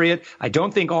appropriate. I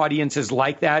don't think audiences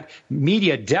like that.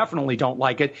 Media definitely don't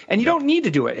like it. And you don't need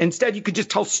to do it. Instead, you could just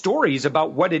tell stories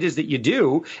about what it is that you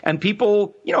do. And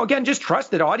people, again, just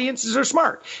trust that audiences are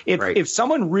smart. If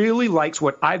someone really likes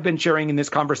what I've been sharing in this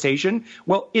conversation,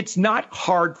 well, it's not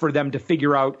hard for them to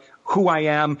figure out who I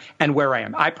am and where I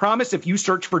am. I promise if you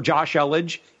search for Josh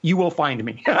Elledge, you will find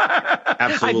me.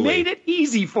 Absolutely. I made it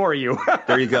easy for you.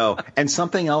 There you go. And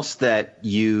something else that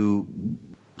you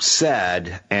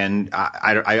said, and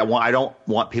I don't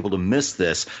want people to miss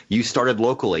this, you started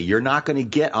locally. You're not going to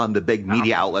get on the big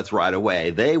media outlets right away.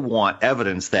 They want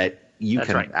evidence that you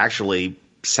can actually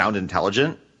sound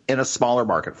intelligent in a smaller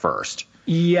market first.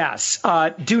 Yes.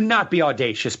 Do not be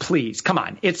audacious, please. Come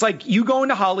on. It's like you go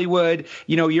into Hollywood,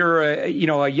 you're a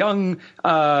young,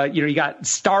 you got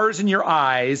stars in your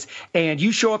eyes, and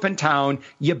you show up in town,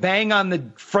 you bang on the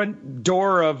front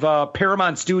door of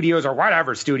Paramount Studios or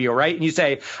whatever studio, right? And you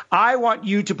say, I want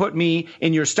you to put me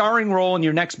in your starring role in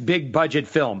your next big budget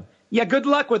film. Yeah, good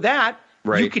luck with that.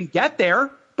 Right. You can get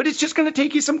there. but it's just going to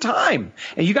take you some time.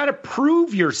 And you got to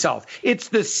prove yourself. It's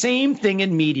the same thing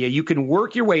in media. You can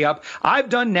work your way up. I've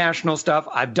done national stuff.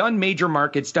 I've done major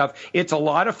market stuff. It's a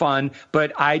lot of fun,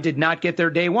 but I did not get there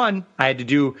day one. I had to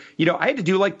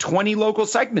do like 20 local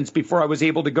segments before I was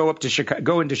able to go into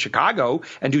Chicago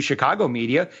and do Chicago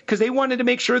media, because they wanted to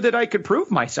make sure that I could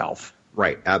prove myself.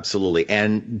 Right, absolutely.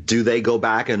 And do they go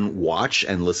back and watch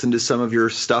and listen to some of your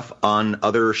stuff on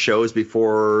other shows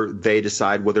before they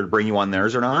decide whether to bring you on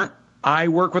theirs or not? I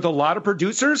work with a lot of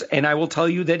producers, and I will tell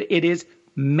you that it is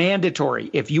mandatory.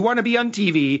 If you want to be on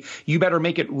TV, you better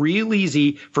make it real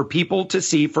easy for people to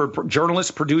see, for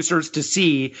journalists, producers to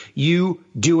see you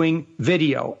doing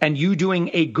video and you doing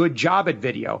a good job at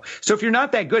video. So if you're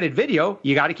not that good at video,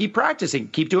 you got to keep practicing,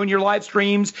 keep doing your live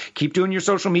streams, keep doing your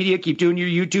social media, keep doing your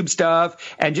YouTube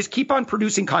stuff, and just keep on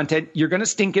producing content. You're going to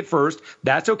stink at first.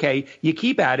 That's okay. You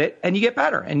keep at it and you get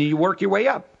better and you work your way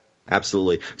up.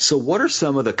 Absolutely. So what are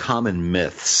some of the common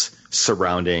myths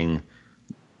surrounding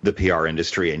the PR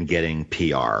industry and getting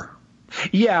PR?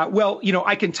 Yeah, well,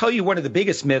 I can tell you one of the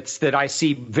biggest myths that I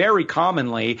see very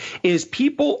commonly is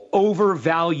people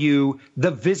overvalue the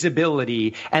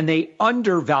visibility and they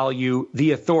undervalue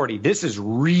the authority. This is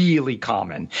really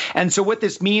common. And so what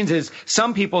this means is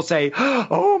some people say,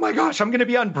 oh my gosh, I'm going to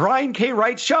be on Brian K.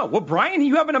 Wright's show. Well, Brian,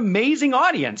 you have an amazing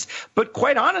audience. But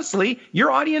quite honestly, your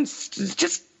audience is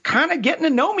just kind of getting to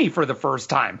know me for the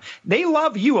first time. They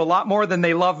love you a lot more than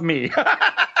they love me.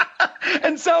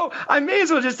 And so I may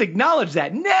as well just acknowledge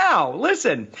that. Now,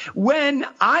 listen, when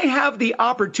I have the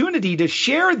opportunity to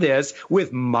share this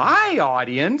with my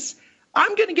audience,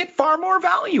 I'm going to get far more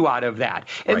value out of that.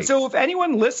 And right. So if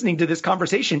anyone listening to this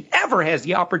conversation ever has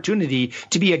the opportunity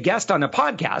to be a guest on a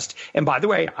podcast, and by the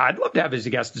way, I'd love to have as a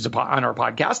guest on our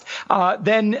podcast,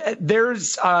 then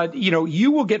there's,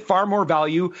 you will get far more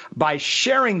value by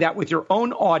sharing that with your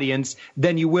own audience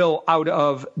than you will out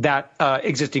of that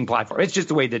existing platform. It's just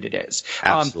the way that it is.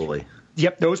 Absolutely.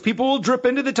 Yep, those people will drip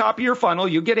into the top of your funnel.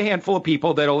 You'll get a handful of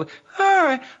people that'll, all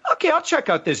right, okay, I'll check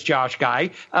out this Josh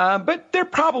guy. But they're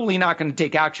probably not going to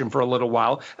take action for a little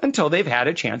while until they've had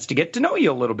a chance to get to know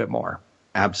you a little bit more.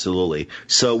 Absolutely.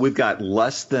 So we've got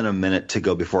less than a minute to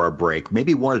go before our break.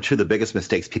 Maybe one or two of the biggest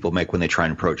mistakes people make when they try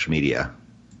and approach media.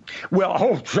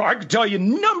 Well, I can tell you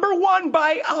number one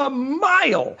by a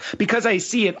mile, because I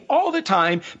see it all the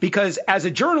time, because as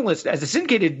a journalist, as a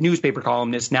syndicated newspaper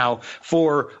columnist now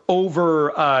for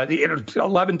over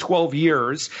 11, 12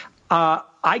 years,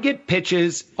 I get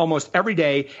pitches almost every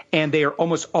day, and they are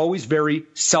almost always very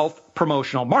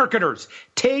self-promotional. Marketers,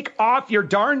 take off your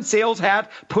darn sales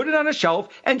hat, put it on a shelf,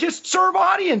 and just serve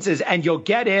audiences, and you'll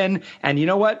get in. And you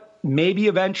know what? Maybe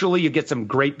eventually you get some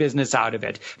great business out of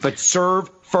it, but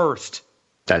serve first.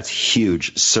 That's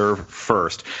huge. Serve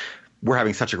first. We're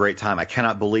having such a great time. I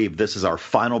cannot believe this is our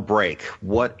final break.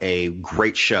 What a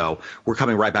great show. We're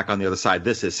coming right back on the other side.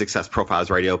 This is Success Profiles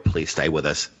Radio. Please stay with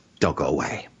us. Don't go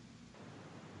away.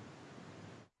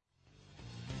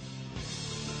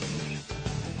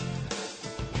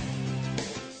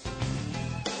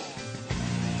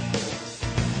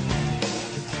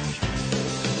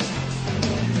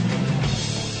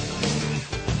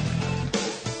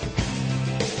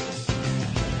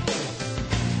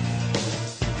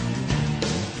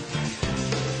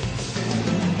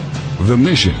 The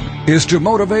mission is to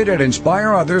motivate and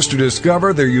inspire others to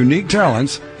discover their unique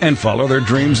talents and follow their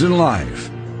dreams in life.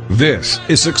 This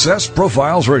is Success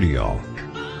Profiles Radio.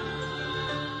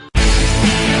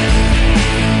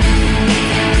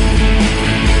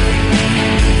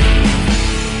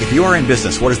 If you are in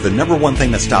business, what is the number one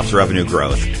thing that stops revenue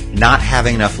growth? Not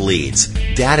having enough leads.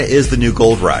 Data is the new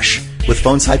gold rush. With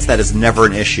phone sites, that is never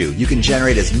an issue. You can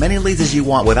generate as many leads as you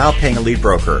want without paying a lead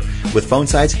broker. With phone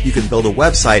sites, you can build a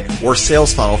website or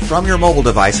sales funnel from your mobile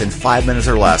device in 5 minutes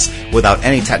or less without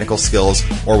any technical skills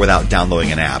or without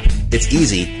downloading an app. It's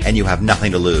easy and you have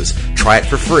nothing to lose. Try it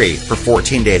for free for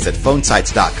 14 days at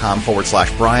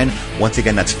phonesites.com/Brian. Once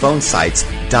again, that's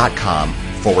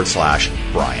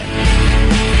phonesites.com/Brian.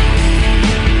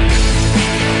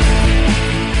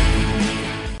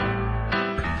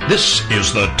 This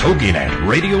is the TogiNet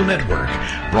Radio Network,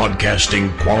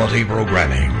 broadcasting quality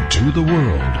programming to the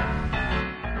world.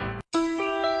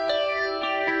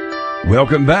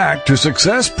 Welcome back to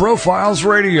Success Profiles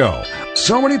Radio.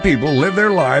 So many people live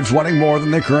their lives wanting more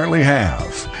than they currently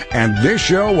have. And this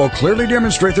show will clearly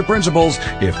demonstrate the principles,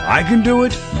 if I can do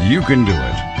it, you can do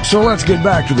it. So let's get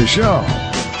back to the show.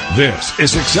 This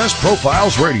is Success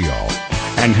Profiles Radio.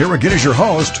 And here again is your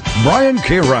host, Brian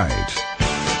K. Wright.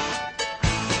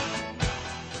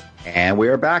 And we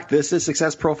are back. This is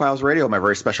Success Profiles Radio. My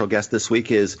very special guest this week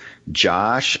is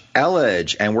Josh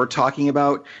Elledge, and we're talking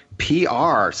about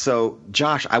PR. So,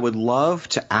 Josh, I would love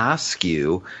to ask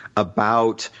you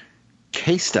about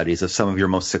case studies of some of your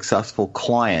most successful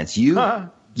clients. You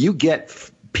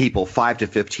get people 5 to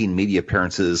 15 media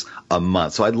appearances a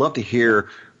month. So I'd love to hear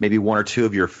maybe one or two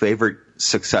of your favorite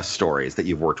success stories that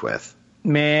you've worked with.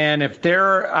 Man,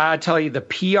 I tell you, the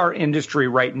PR industry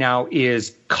right now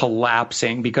is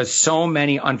collapsing because so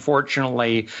many,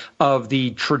 unfortunately, of the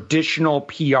traditional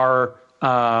PR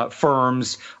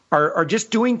firms are just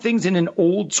doing things in an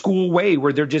old school way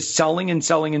where they're just selling and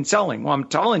selling and selling. Well, I'm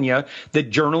telling you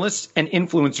that journalists and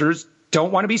influencers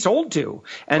don't want to be sold to.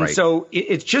 And so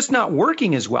it's just not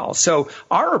working as well. So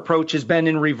our approach has been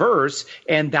in reverse,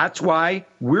 and that's why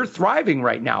we're thriving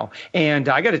right now. And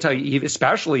I got to tell you,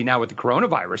 especially now with the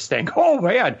coronavirus thing, oh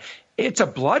man, it's a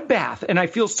bloodbath. And I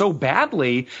feel so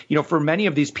badly, for many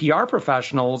of these PR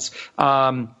professionals,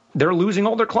 they're losing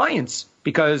all their clients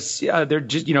because they're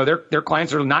just, their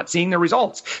clients are not seeing their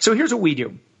results. So here's what we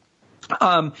do.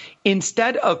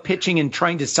 Instead of pitching and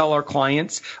trying to sell our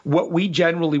clients, what we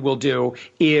generally will do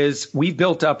is we've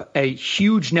built up a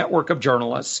huge network of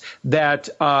journalists that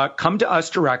come to us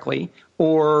directly.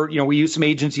 Or, we use some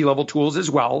agency level tools as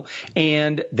well.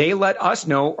 And they let us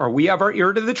know, or we have our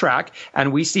ear to the track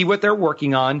and we see what they're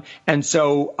working on. And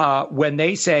so when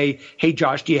they say, hey,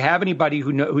 Josh, do you have anybody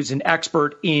who's an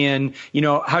expert in,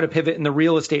 how to pivot in the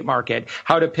real estate market,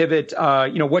 how to pivot,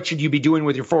 what should you be doing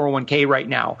with your 401k right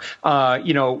now?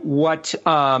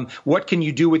 What can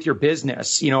you do with your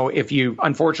business? If you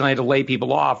unfortunately had to lay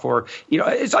people off or,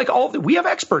 it's like we have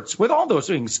experts with all those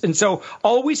things. And so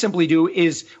all we simply do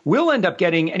is we'll end up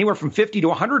getting anywhere from 50 to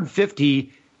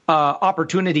 150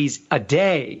 opportunities a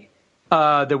day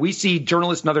that we see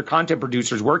journalists and other content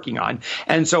producers working on.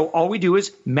 And so all we do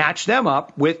is match them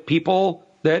up with people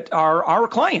that are our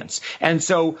clients. And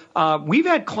so we've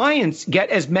had clients get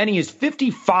as many as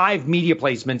 55 media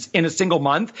placements in a single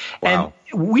month. Wow. And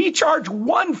we charge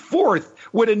 1/4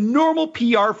 what a normal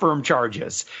PR firm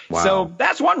charges. Wow. So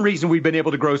that's one reason we've been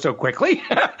able to grow so quickly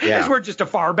is we're just a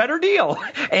far better deal.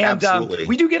 And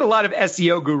we do get a lot of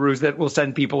SEO gurus that will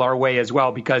send people our way as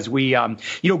well because we,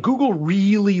 Google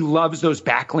really loves those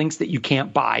backlinks that you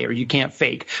can't buy or you can't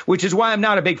fake, which is why I'm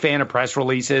not a big fan of press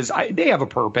releases. They have a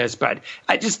purpose, but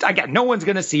no one's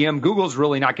going to see them. Google's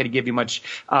really not going to give you much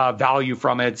value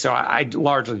from it. So I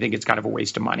largely think it's kind of a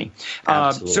waste of money.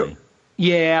 Absolutely.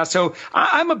 So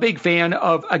I'm a big fan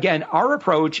of, again, our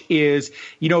approach is,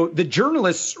 the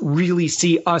journalists really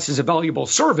see us as a valuable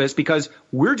service because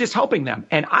we're just helping them.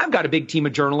 And I've got a big team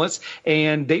of journalists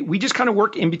and we just kind of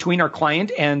work in between our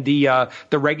client and the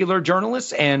regular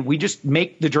journalists. And we just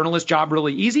make the journalist job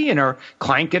really easy and our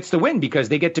client gets the win because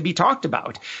they get to be talked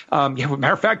about.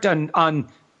 Matter of fact, on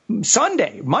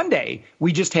Monday,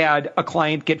 we just had a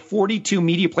client get 42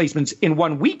 media placements in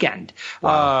one weekend.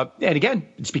 Wow. And again,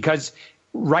 it's because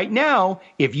right now,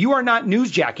 if you are not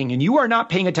newsjacking and you are not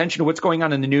paying attention to what's going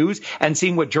on in the news and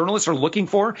seeing what journalists are looking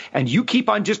for, and you keep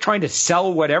on just trying to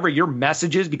sell whatever your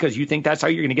message is because you think that's how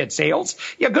you're going to get sales,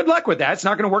 good luck with that. It's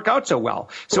not going to work out so well.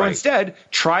 So instead,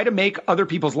 try to make other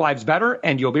people's lives better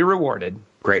and you'll be rewarded.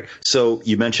 Great. So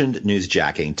you mentioned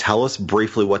newsjacking. Tell us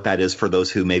briefly what that is for those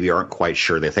who maybe aren't quite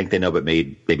sure. They think they know, but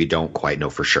maybe don't quite know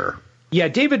for sure. Yeah,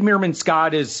 David Meerman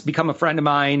Scott has become a friend of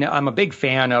mine. I'm a big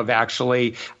fan of,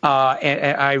 actually,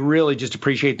 and I really just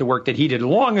appreciate the work that he did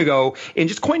long ago in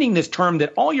just coining this term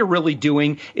that all you're really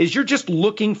doing is you're just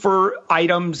looking for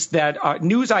items that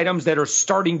news items that are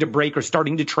starting to break or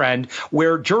starting to trend,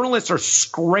 where journalists are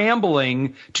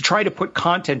scrambling to try to put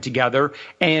content together,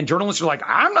 and journalists are like,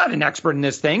 I'm not an expert in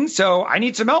this thing, so I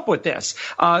need some help with this.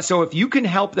 So if you can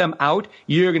help them out,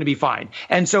 you're going to be fine.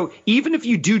 And so even if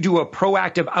you do a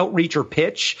proactive outreach or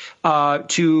pitch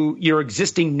to your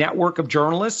existing network of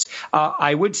journalists,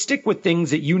 I would stick with things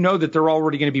that that they're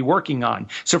already going to be working on.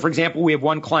 So, for example, we have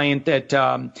one client that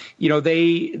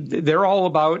they're all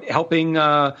about helping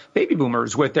baby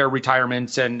boomers with their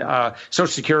retirements and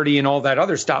Social Security and all that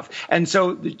other stuff. And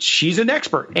so she's an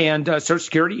expert. And Social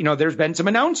Security, there's been some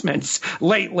announcements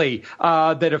lately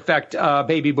that affect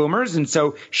baby boomers, and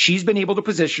so she's been able to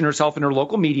position herself in her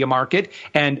local media market,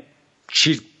 and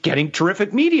she's getting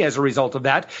terrific media as a result of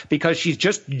that because she's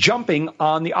just jumping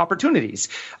on the opportunities.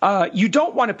 You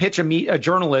don't want to pitch a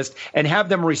journalist and have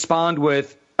them respond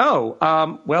with,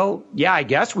 I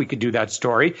guess we could do that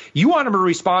story. You want them to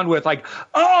respond with like,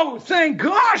 oh, thank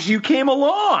gosh you came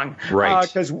along. Right.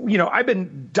 Because, I've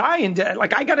been dying to,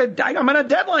 I'm on a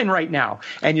deadline right now.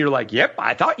 And you're like, yep,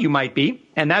 I thought you might be.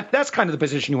 And that's kind of the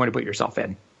position you want to put yourself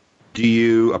in. Do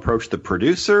you approach the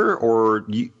producer or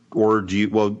do you?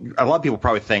 Well, a lot of people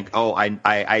probably think, oh,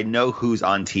 I know who's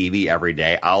on TV every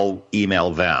day. I'll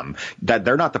email them. That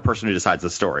they're not the person who decides the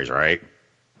stories, right?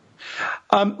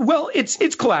 Well, it's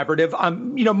collaborative.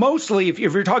 Mostly if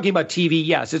you're talking about TV,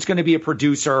 yes, it's going to be a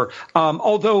producer.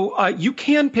 Although you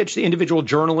can pitch the individual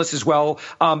journalists as well.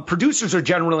 Producers are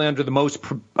generally under the most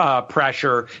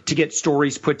pressure to get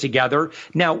stories put together.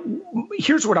 Now,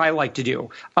 here's what I like to do.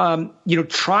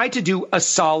 Try to do a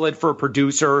solid for a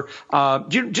producer.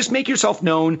 Just make yourself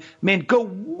known. Man, go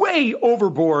way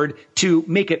overboard to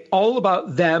make it all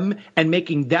about them and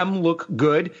making them look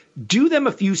good. Do them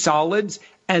a few solids.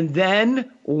 And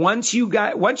then once you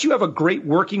have a great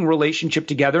working relationship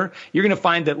together, you're going to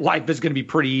find that life is going to be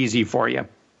pretty easy for you.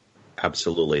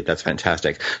 Absolutely. That's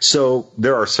fantastic. So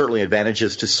there are certainly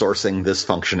advantages to sourcing this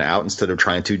function out instead of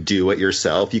trying to do it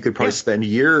yourself. You could probably spend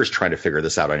years trying to figure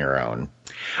this out on your own.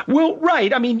 Well,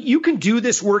 right. I mean, you can do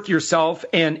this work yourself.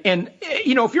 And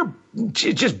if you're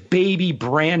just baby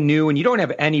brand new and you don't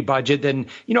have any budget, then,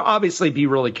 obviously be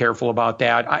really careful about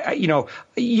that.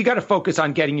 You got to focus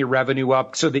on getting your revenue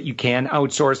up so that you can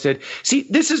outsource it. See,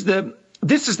 this is the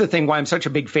thing why I'm such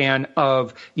a big fan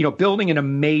of, building an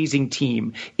amazing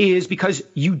team is because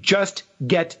you just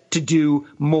get to do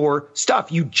more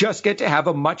stuff. You just get to have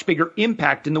a much bigger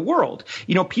impact in the world.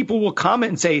 People will comment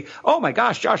and say, oh my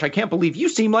gosh, Josh, I can't believe you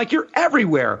seem like you're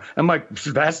everywhere. I'm like,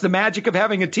 that's the magic of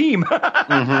having a team.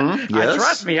 Mm-hmm. Yes.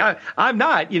 Trust me, I'm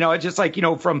not, it's just like,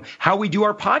 from how we do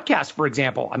our podcast, for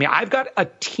example. I mean, I've got a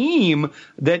team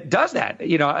that does that.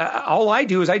 All I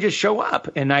do is I just show up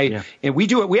and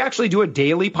we actually do a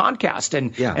daily podcast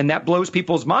and that blows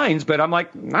people's minds. But I'm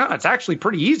like, it's actually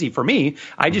pretty easy for me.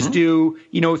 I just do,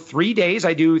 3 days.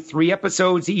 I do 3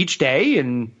 episodes each day,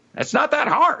 and it's not that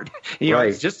hard.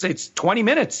 Right. It's 20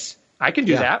 minutes. I can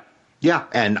do that. Yeah.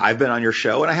 And I've been on your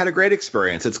show and I had a great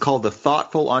experience. It's called the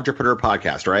Thoughtful Entrepreneur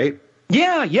Podcast, right?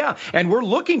 Yeah. And we're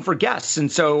looking for guests. And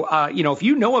so, if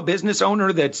you know a business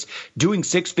owner that's doing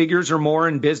 6 figures or more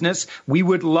in business, we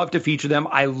would love to feature them.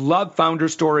 I love founder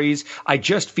stories. I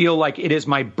just feel like it is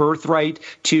my birthright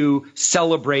to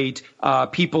celebrate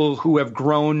people who have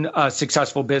grown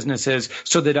successful businesses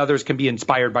so that others can be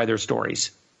inspired by their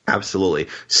stories. Absolutely.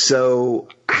 So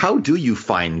how do you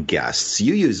find guests?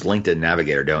 You use LinkedIn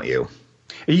Navigator, don't you?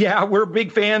 Yeah, we're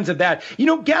big fans of that.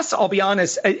 Guests, I'll be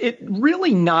honest, it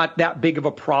really not that big of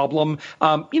a problem.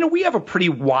 We have a pretty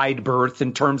wide berth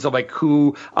in terms of like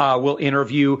who we'll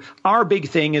interview. Our big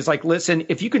thing is like, listen,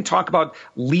 if you can talk about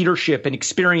leadership and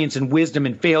experience and wisdom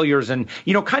and failures and,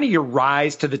 kind of your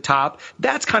rise to the top,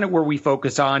 that's kind of where we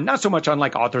focus on, not so much on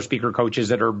like author, speaker, coaches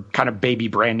that are kind of baby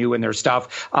brand new in their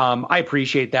stuff. I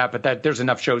appreciate that, but there's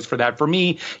enough shows for that. For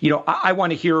me, I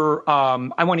want to hear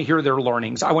their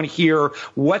learnings. I want to hear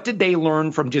what did they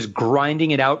learn from just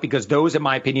grinding it out? Because those, in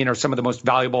my opinion, are some of the most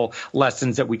valuable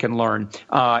lessons that we can learn.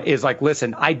 Is like,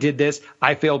 listen, I did this.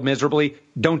 I failed miserably.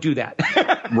 Don't do that.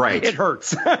 Right. It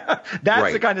hurts.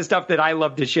 That's the kind of stuff that I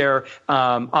love to share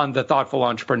on The Thoughtful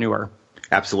Entrepreneur.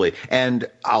 Absolutely. And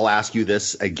I'll ask you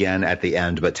this again at the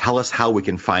end, but tell us how we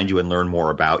can find you and learn more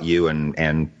about you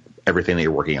and everything that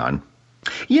you're working on.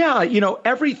 Yeah.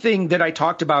 Everything that I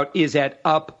talked about is at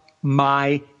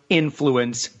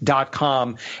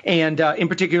upmyinfluence.com. And in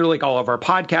particular, like all of our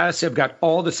podcasts, I've got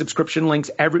all the subscription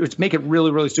links. Make it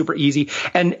really, really super easy.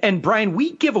 And Brian,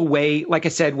 we give away, like I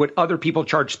said, what other people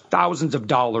charge thousands of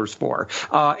dollars for.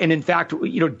 And in fact,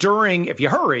 during, if you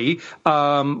hurry,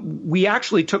 we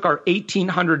actually took our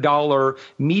 $1,800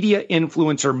 media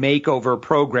influencer makeover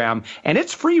program, and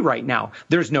it's free right now.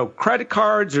 There's no credit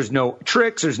cards, there's no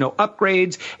tricks, there's no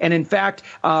upgrades. And in fact,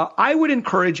 I would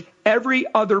encourage every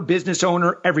other business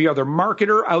owner, every other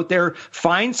marketer out there,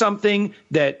 find something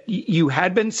that you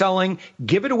had been selling,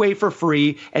 give it away for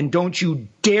free, and don't you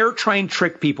dare try and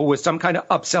trick people with some kind of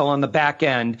upsell on the back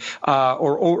end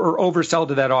or oversell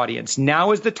to that audience.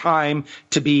 Now is the time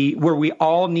to be where we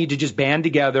all need to just band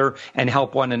together and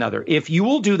help one another. If you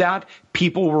will do that,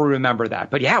 people will remember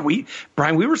that. But yeah,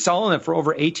 Brian, we were selling it for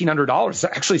over $1,800.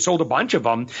 Actually sold a bunch of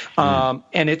them.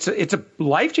 And it's a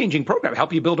life-changing program.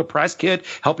 Help you build a press kit,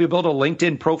 help you build a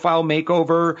LinkedIn profile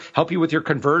makeover, help you with your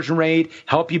conversion rate,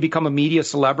 help you become a media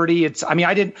celebrity.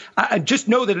 I just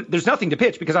know that there's nothing to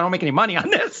pitch because I don't make any money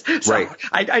on this. So right.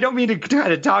 I don't mean to try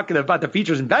to talk about the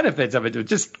features and benefits of it.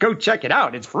 Just go check it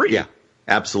out. It's free. Yeah.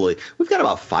 Absolutely. We've got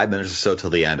about 5 minutes or so till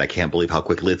the end. I can't believe how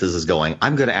quickly this is going.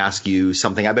 I'm going to ask you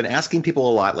something I've been asking people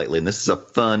a lot lately, and this is a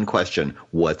fun question.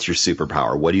 What's your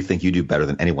superpower? What do you think you do better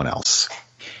than anyone else?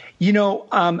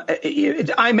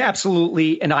 I'm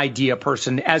absolutely an idea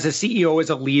person. As a CEO, as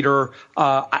a leader,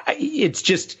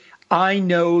 I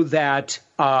know that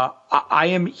I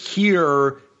am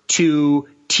here to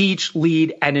teach,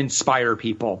 lead, and inspire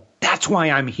people. That's why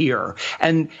I'm here.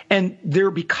 And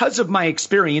they're because of my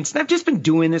experience. And I've just been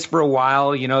doing this for a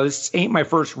while. You know, this ain't my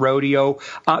first rodeo.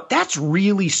 That's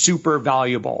really super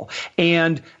valuable.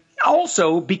 And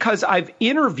also because I've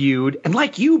interviewed, and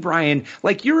like you, Brian,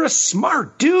 like you're a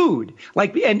smart dude.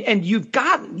 Like, and you've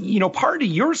got, you know, part of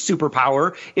your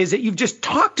superpower is that you've just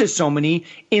talked to so many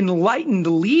enlightened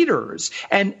leaders.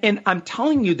 And I'm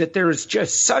telling you that there is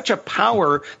just such a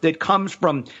power that comes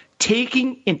from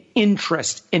taking an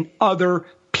interest in other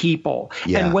people.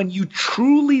 Yeah. And when you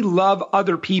truly love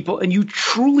other people and you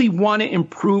truly want to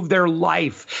improve their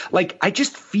life, like I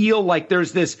just feel like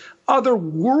there's this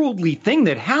otherworldly thing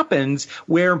that happens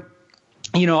where,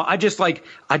 you know, I just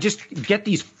get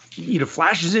these, you know,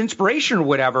 flashes of inspiration or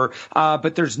whatever.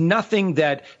 But there's nothing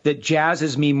that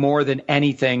jazzes me more than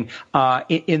anything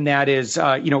in that is,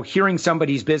 you know, hearing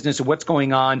somebody's business and what's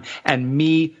going on and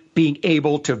me being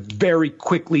able to very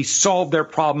quickly solve their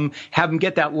problem, have them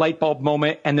get that light bulb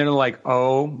moment, and then they're like,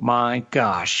 oh my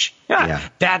gosh. Yeah.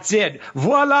 That's it.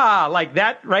 Voila. Like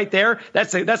that right there.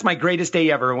 That's my greatest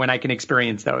day ever when I can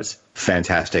experience those.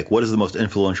 Fantastic. What is the most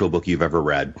influential book you've ever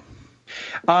read?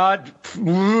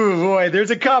 Boy,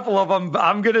 there's a couple of them.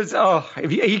 I'm gonna.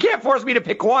 If you can't force me to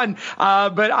pick one,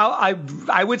 but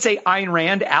I would say Ayn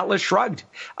Rand, Atlas Shrugged,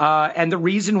 and the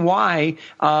reason why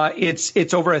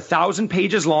it's over 1,000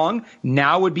 pages long.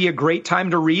 Now would be a great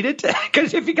time to read it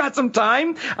because if you got some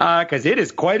time, because it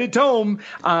is quite a tome.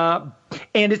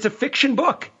 And it's a fiction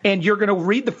book, and you're going to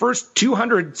read the first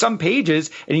 200 some pages,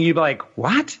 and you'll be like,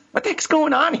 "What the heck's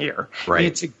going on here?" Right. And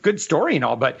it's a good story and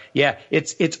all, but yeah,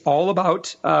 it's all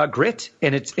about grit,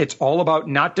 and it's all about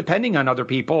not depending on other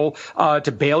people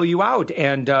to bail you out,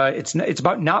 and it's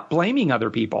about not blaming other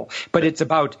people, but it's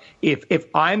about if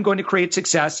I'm going to create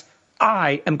success,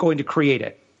 I am going to create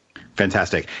it.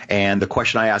 Fantastic. And the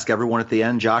question I ask everyone at the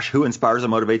end, Josh, who inspires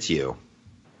and motivates you?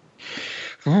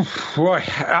 Boy,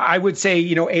 I would say,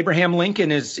 you know, Abraham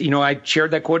Lincoln is, you know, I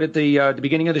shared that quote at the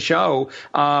beginning of the show,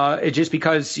 just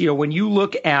because, you know, when you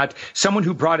look at someone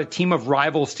who brought a team of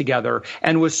rivals together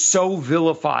and was so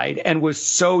vilified and was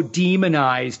so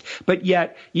demonized, but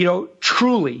yet, you know,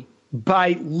 truly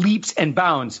by leaps and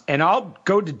bounds, and I'll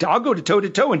go to toe to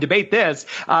toe and debate this,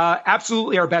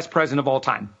 absolutely our best president of all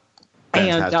time.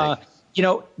 Fantastic. And, you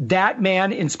know, that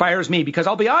man inspires me because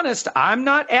I'll be honest, I'm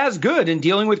not as good in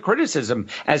dealing with criticism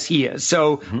as he is.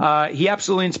 So he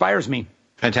absolutely inspires me.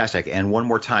 Fantastic. And one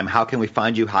more time, how can we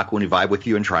find you? How can we vibe with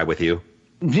you and try with you?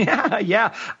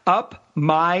 Yeah.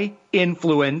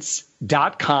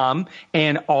 UpMyInfluence.com,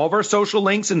 and all of our social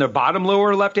links in the bottom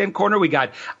lower left-hand corner.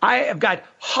 I have got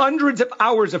hundreds of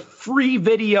hours of free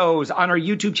videos on our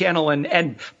YouTube channel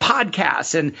and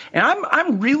podcasts, and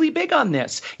I'm really big on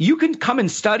this. You can come and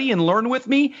study and learn with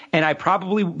me, and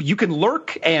you can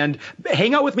lurk and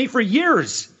hang out with me for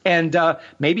years. And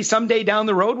maybe someday down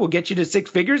the road, we'll get you to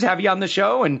 6 figures, have you on the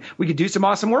show, and we could do some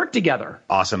awesome work together.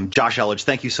 Awesome. Josh Elledge,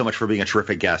 thank you so much for being a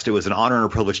terrific guest. It was an honor and a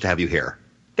privilege to have you here.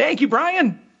 Thank you,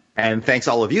 Brian. And thanks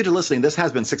all of you to listening. This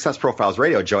has been Success Profiles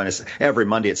Radio. Join us every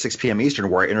Monday at 6 p.m. Eastern,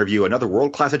 where I interview another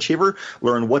world-class achiever,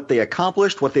 learn what they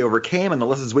accomplished, what they overcame, and the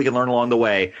lessons we can learn along the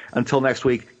way. Until next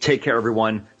week, take care,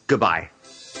 everyone. Goodbye.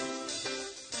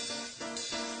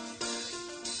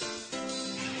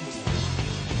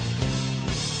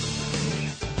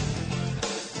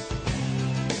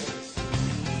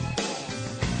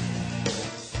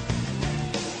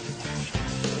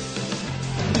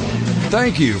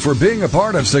 Thank you for being a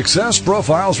part of Success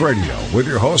Profiles Radio with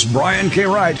your host, Brian K.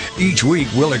 Wright. Each week,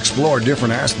 we'll explore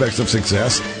different aspects of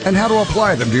success and how to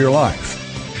apply them to your life.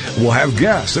 We'll have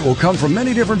guests that will come from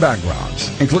many different backgrounds,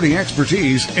 including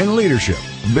expertise in leadership,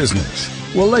 business,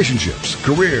 relationships,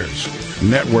 careers,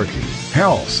 networking,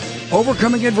 health,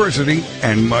 overcoming adversity,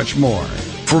 and much more.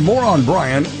 For more on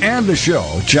Brian and the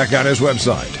show, check out his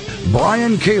website,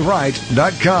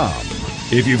 briankwright.com.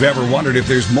 If you've ever wondered if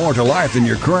there's more to life than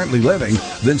you're currently living,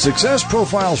 then Success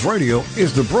Profiles Radio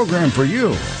is the program for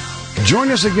you.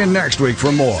 Join us again next week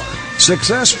for more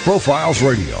Success Profiles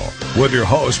Radio with your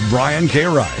host, Brian K.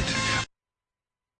 Wright.